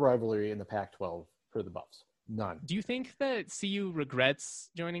zero rivalry in the Pac-12 for the Buffs. None. Do you think that CU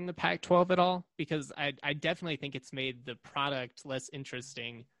regrets joining the Pac-12 at all? Because I definitely think it's made the product less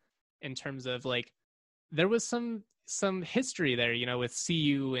interesting in terms of, like, there was some history there, with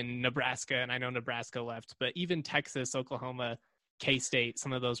CU and Nebraska, and I know Nebraska left, but even Texas, Oklahoma, K-State,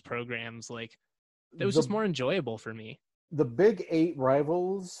 some of those programs, like, it was just more enjoyable for me. The Big 8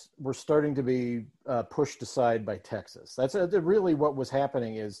 rivals were starting to be pushed aside by Texas. That's really what was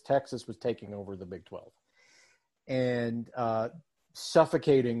happening, is Texas was taking over the Big 12 and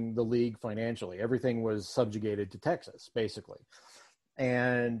suffocating the league financially. Everything was subjugated to Texas, basically.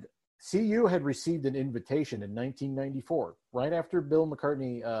 And CU had received an invitation in 1994, right after Bill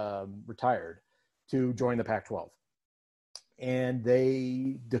McCartney retired, to join the Pac-12. And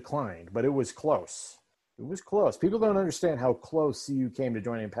they declined, but it was close. It was close. People don't understand how close CU came to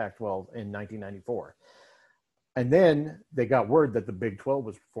joining Pac-12 in 1994. And then they got word that the Big 12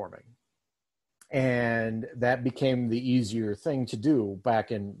 was forming. And that became the easier thing to do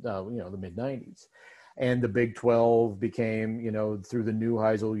back in, the mid-90s. And the Big 12 became, through the new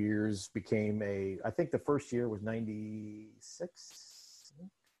Heisel years, became I think the first year was 96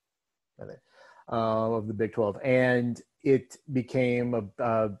 of the Big 12. And it became a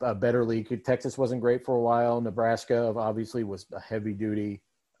better league. Texas wasn't great for a while. Nebraska obviously was a heavy duty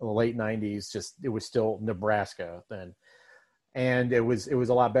in the late 90s. It was still Nebraska then. And it was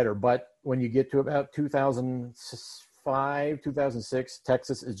a lot better. But when you get to about 2005, 2006,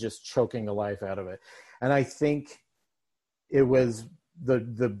 Texas is just choking the life out of it. And I think it was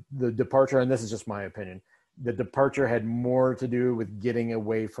the departure, and this is just my opinion, the departure had more to do with getting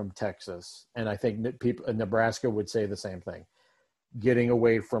away from Texas. And I think Nebraska would say the same thing, getting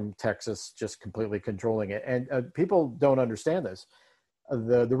away from Texas, just completely controlling it. And people don't understand this.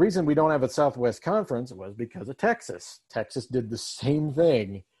 The reason we don't have a Southwest Conference was because of Texas. Texas did the same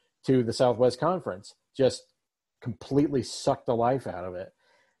thing to the Southwest Conference, just completely sucked the life out of it.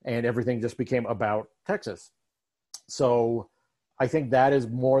 And everything just became about Texas. So I think that is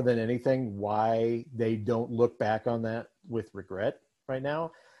more than anything why they don't look back on that with regret right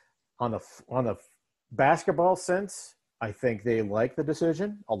now. On the basketball sense, I think they like the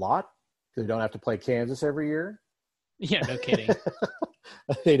decision a lot. They don't have to play Kansas every year. Yeah, no kidding.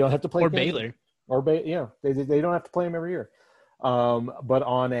 They don't have to play or Kansas. Baylor. They don't have to play them every year. But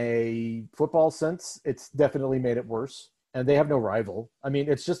on a football sense, it's definitely made it worse. And they have no rival. I mean,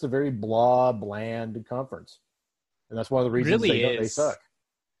 it's just a very bland conference. And that's one of the reasons they suck.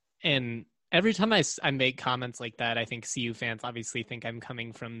 And every time I make comments like that, I think CU fans obviously think I'm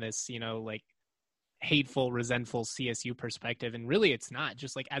coming from this, like hateful, resentful CSU perspective. And really it's not.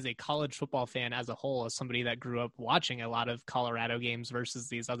 Just like as a college football fan as a whole, as somebody that grew up watching a lot of Colorado games versus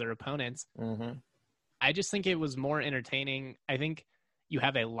these other opponents, I just think it was more entertaining. I think you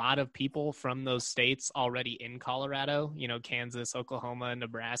have a lot of people from those states already in Colorado, Kansas, Oklahoma,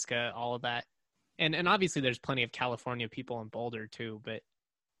 Nebraska, all of that. And obviously there's plenty of California people in Boulder too, but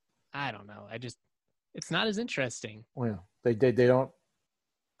I don't know. It's not as interesting. Well, they don't.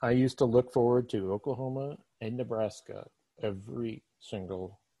 I used to look forward to Oklahoma and Nebraska every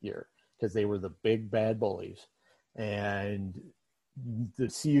single year because they were the big bad bullies. And the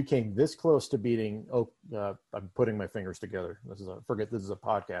CU came this close to beating. I'm putting my fingers together. This is a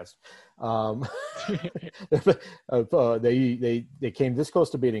podcast. They came this close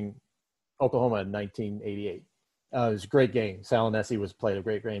to beating Oklahoma in 1988. It was a great game. Salinesi played a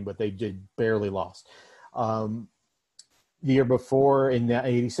great game, but they did barely lost. The year before in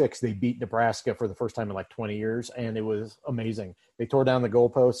 86, they beat Nebraska for the first time in like 20 years, and it was amazing. They tore down the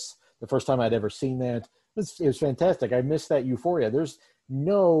goalposts. The first time I'd ever seen that. It was fantastic. I missed that euphoria. There's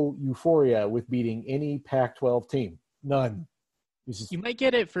no euphoria with beating any Pac-12 team. None. You might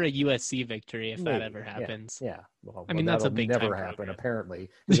get it for a USC victory if that ever happens. Yeah. Well, I mean, that's a big never happen, apparently,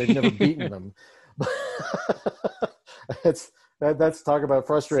 because they've never beaten them. That's talk about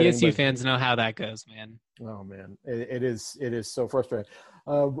frustrating. CSU fans know how that goes, man. Oh man, it is so frustrating.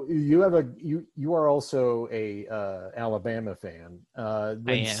 You are also a Alabama fan. I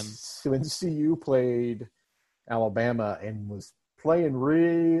am. When CU played Alabama and was playing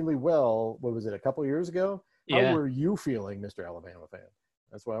really well. What was it, a couple years ago? Yeah. How were you feeling, Mr. Alabama fan?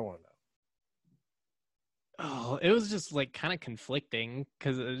 That's what I want to know. Oh, it was just like kind of conflicting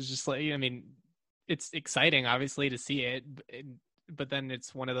because it was just like, I mean, it's exciting obviously to see it, but then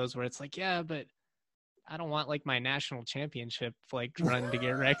it's one of those where it's like, yeah, but I don't want like my national championship like run to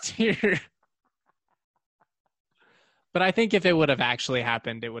get wrecked here. But I think if it would have actually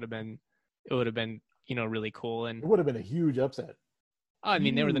happened, it would have been, really cool. And it would have been a huge upset. I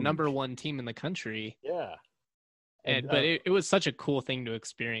mean, they were the number one team in the country. Yeah. But it was such a cool thing to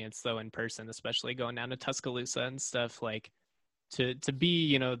experience though in person, especially going down to Tuscaloosa and stuff, like to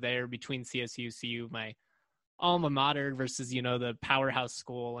be, there between CSU, CU, my alma mater versus, the powerhouse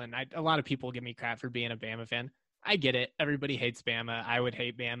school. And a lot of people give me crap for being a Bama fan. I get it. Everybody hates Bama. I would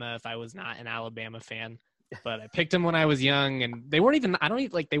hate Bama if I was not an Alabama fan, but I picked them when I was young and they weren't even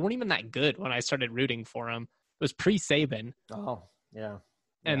that good when I started rooting for them. It was pre-Saban. Oh, yeah.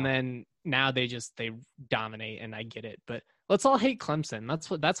 And then now they dominate, and I get it. But let's all hate Clemson.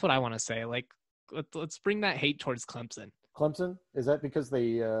 That's what I want to say. Like, let's bring that hate towards Clemson. Clemson? Is that because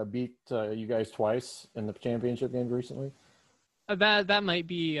they beat you guys twice in the championship game recently? That might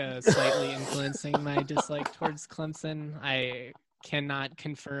be slightly influencing my dislike towards Clemson. I cannot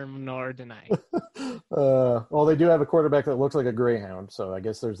confirm nor deny. Well, they do have a quarterback that looks like a greyhound, so I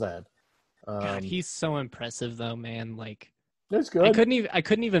guess there's that. God, he's so impressive, though, man. Like, that's good. I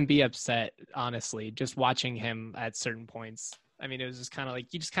couldn't even be upset, honestly, just watching him at certain points. I mean, it was just kind of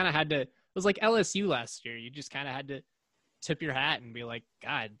like you just kind of had to. It was like LSU last year. You just kind of had to tip your hat and be like,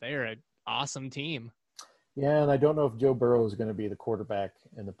 God, they're an awesome team. Yeah, and I don't know if Joe Burrow is going to be the quarterback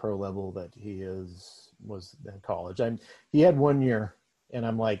in the pro level that he was in college. He had 1 year, and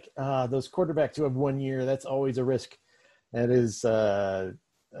I'm like, those quarterbacks who have 1 year, that's always a risk. That is. Yeah,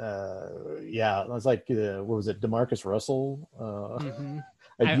 it was like what was it, DeMarcus Russell?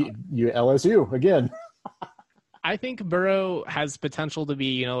 You LSU again. I think Burrow has potential to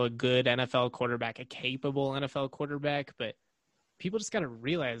be, a good NFL quarterback, a capable NFL quarterback, but people just got to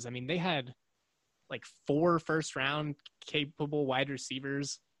realize, I mean, they had like 4 first-round capable wide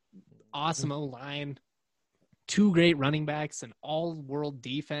receivers, awesome O-line, 2 great running backs, an all-world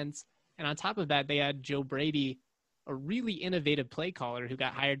defense, and on top of that, they had Joe Brady, a really innovative play caller who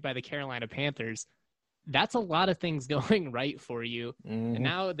got hired by the Carolina Panthers. That's a lot of things going right for you. Mm-hmm. And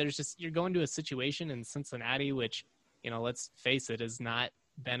now you're going to a situation in Cincinnati, which, let's face it, has not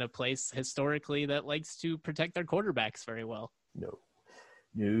been a place historically that likes to protect their quarterbacks very well. No.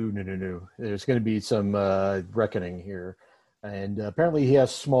 There's going to be some reckoning here. And apparently he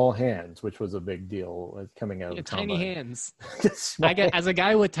has small hands, which was a big deal coming out of the tiny combine. Hands. As a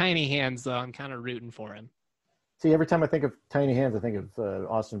guy with tiny hands, though, I'm kind of rooting for him. See, every time I think of tiny hands, I think of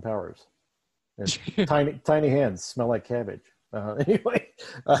Austin Powers. Tiny hands smell like cabbage. Anyway.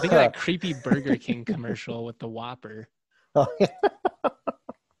 I think of that creepy Burger King commercial with the Whopper. Oh, yeah.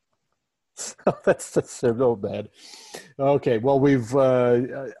 That's so bad. Okay, well,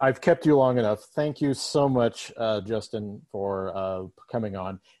 I've kept you long enough. Thank you so much, Justin, for coming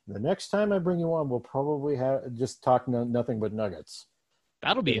on. The next time I bring you on, we'll probably just talk nothing but Nuggets.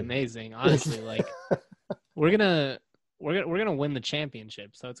 That'll be amazing, honestly. Like, we're gonna win the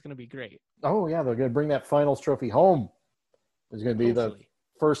championship, so it's gonna be great. Oh yeah, they're gonna bring that finals trophy home. It's gonna be the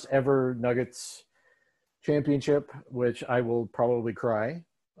first ever Nuggets championship, which I will probably cry.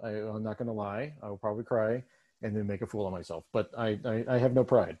 I'm not gonna lie, I will probably cry and then make a fool of myself. But I have no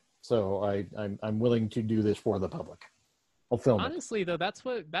pride, so I'm willing to do this for the public. I'll film Honestly, though, that's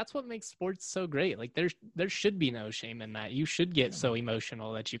what makes sports so great. Like there should be no shame in that. You should get so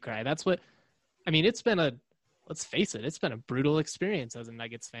emotional that you cry. That's what. I mean, let's face it, it's been a brutal experience as a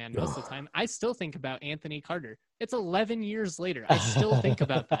Nuggets fan most of the time. I still think about Anthony Carter. It's 11 years later. I still think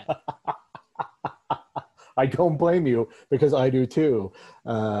about that. I don't blame you because I do too.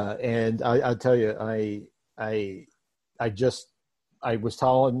 And I'll tell you, I was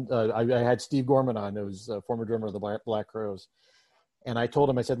telling, I had Steve Gorman on, who was a former drummer of the Black Crowes. And I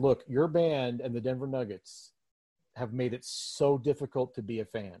told him, I said, look, your band and the Denver Nuggets have made it so difficult to be a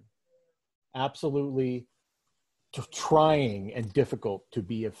fan. Absolutely trying and difficult to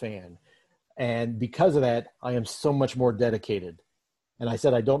be a fan. And because of that, I am so much more dedicated. And I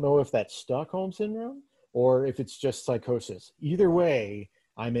said, I don't know if that's Stockholm Syndrome or if it's just psychosis. Either way,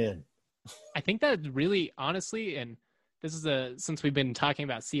 I'm in. I think that really, honestly, and this is since we've been talking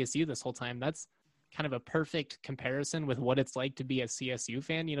about CSU this whole time, that's kind of a perfect comparison with what it's like to be a CSU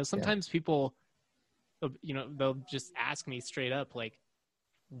fan. Sometimes people, they'll just ask me straight up, like,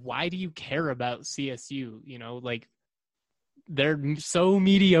 why do you care about CSU? Like, they're so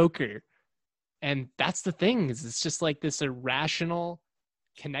mediocre. And that's the thing, is it's just like this irrational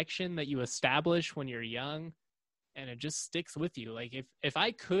connection that you establish when you're young, and it just sticks with you. Like if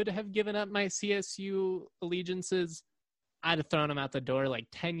I could have given up my CSU allegiances, I'd have thrown them out the door like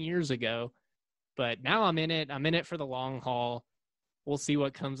 10 years ago. But now I'm in it. I'm in it for the long haul. We'll see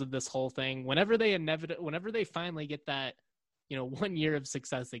what comes of this whole thing. Whenever they finally get that, 1 year of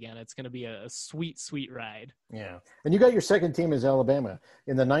success again, it's going to be a sweet, sweet ride. Yeah. And you got your second team as Alabama.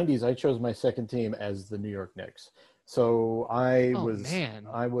 In the 90s, I chose my second team as the New York Knicks. So I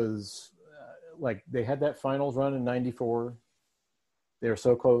was like, they had that finals run in 94. They were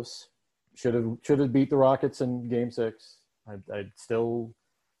so close. Should have beat the Rockets in game 6. I'd still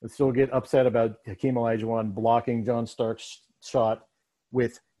get upset about Hakeem Olajuwon blocking John Stark's shot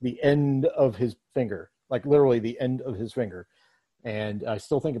with the end of his finger, like literally the end of his finger. And I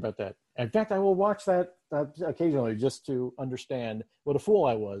still think about that. In fact, I will watch that occasionally just to understand what a fool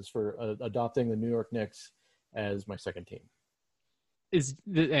I was for adopting the New York Knicks as my second team.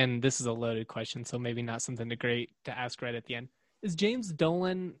 And this is a loaded question, so maybe not something to ask right at the end. Is James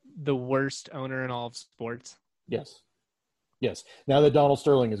Dolan the worst owner in all of sports? Yes. Now that Donald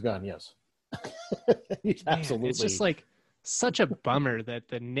Sterling is gone, yes. Absolutely. It's just like such a bummer that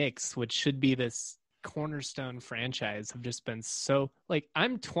the Knicks, which should be this cornerstone franchise, have just been so, like,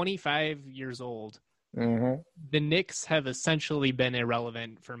 I'm 25 years old. Mm-hmm. The Knicks have essentially been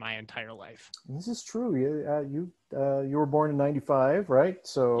irrelevant for my entire life. This is true. You were born in 95, right?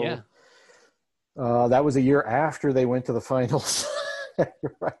 So yeah. That was a year after they went to the finals.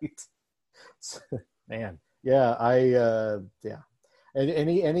 You're right. Man. Yeah, And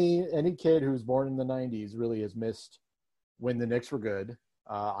any kid who's born in the 90s really has missed when the Knicks were good.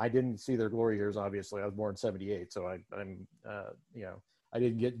 I didn't see their glory years, obviously. I was born in 78, so I'm I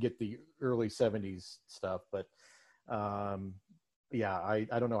didn't get the early 70s stuff, but I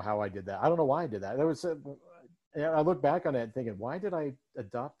don't know how I did that. I don't know why I did that. I look back on it thinking, why did I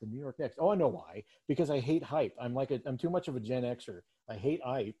adopt the New York Knicks? Oh, I know why. Because I hate hype. I'm too much of a Gen Xer. I hate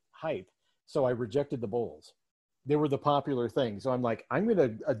hype. So I rejected the Bulls. They were the popular thing. So I'm like, I'm going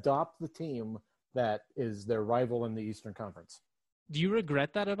to adopt the team that is their rival in the Eastern Conference. Do you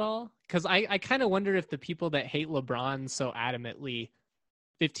regret that at all? Because I kind of wonder if the people that hate LeBron so adamantly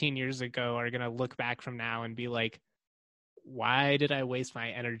 15 years ago are going to look back from now and be like, why did I waste my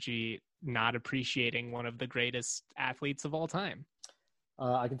energy not appreciating one of the greatest athletes of all time?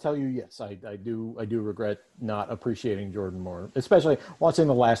 I can tell you, yes, I do regret not appreciating Jordan more. Especially watching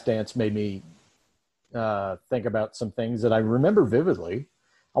The Last Dance made me think about some things that I remember vividly.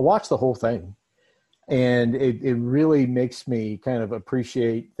 I watched the whole thing, and it really makes me kind of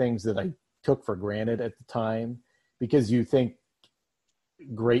appreciate things that I took for granted at the time, because you think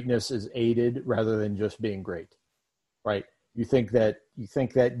greatness is aided rather than just being great, right? You think that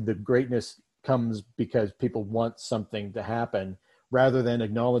the greatness comes because people want something to happen, rather than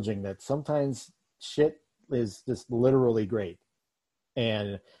acknowledging that sometimes shit is just literally great.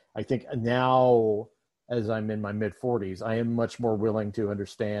 And I think now, as I'm in my mid-40s, I am much more willing to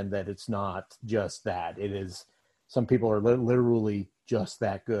understand that it's not just that. It is, some people are literally just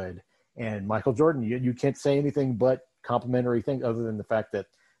that good. And Michael Jordan, you can't say anything but complimentary things, other than the fact that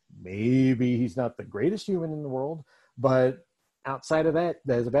maybe he's not the greatest human in the world, but outside of that,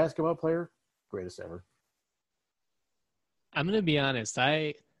 as a basketball player, greatest ever. I'm going to be honest.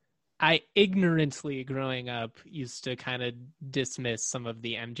 I ignorantly growing up used to kind of dismiss some of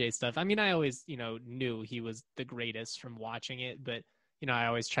the MJ stuff. I mean, I always, knew he was the greatest from watching it, but, I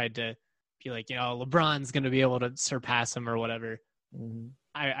always tried to be like, LeBron's going to be able to surpass him or whatever. Mm-hmm.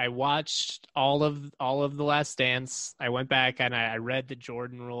 I watched all of The Last Dance. I went back and I read the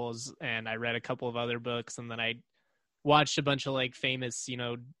Jordan rules, and I read a couple of other books, and then I watched a bunch of like famous,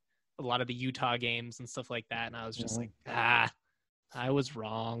 a lot of the Utah games and stuff like that. And I was just like, I was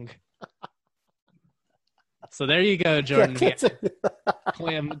wrong. So there you go, Jordan.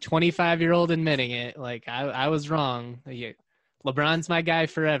 I'm 25-year-old admitting it. Like I was wrong. LeBron's my guy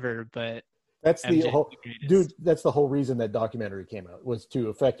forever, but that's the whole dude. That's the whole reason that documentary came out, was to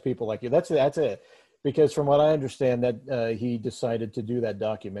affect people like you. That's it. Because from what I understand, that he decided to do that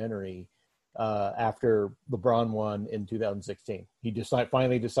documentary after LeBron won in 2016. He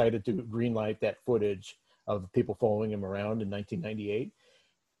finally decided to greenlight that footage of people following him around in 1998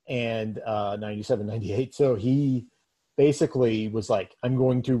 and 97, 98. So he basically was like, I'm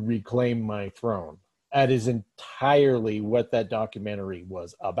going to reclaim my throne. That is entirely what that documentary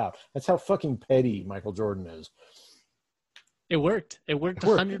was about. That's how fucking petty Michael Jordan is. It worked. It worked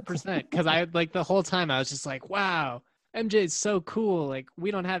 100%. Because I, like, the whole time I was just like, wow, MJ's so cool. Like, we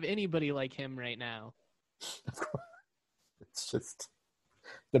don't have anybody like him right now. It's just,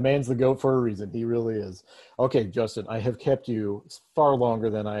 The man's the GOAT for a reason. He really is. Okay, Justin, I have kept you far longer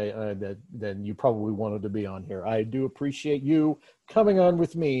than than you probably wanted to be on here. I do appreciate you coming on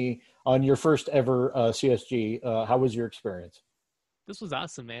with me on your first ever CSG. How was your experience? This was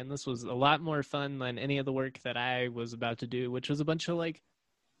awesome, man. This was a lot more fun than any of the work that I was about to do, which was a bunch of like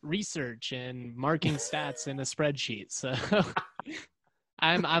research and marking stats in a spreadsheet. So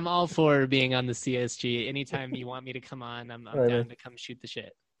I'm all for being on the CSG. Anytime you want me to come on, I'm All right, down man. to come shoot the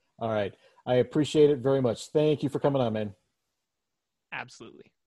shit. All right. I appreciate it very much. Thank you for coming on, man. Absolutely.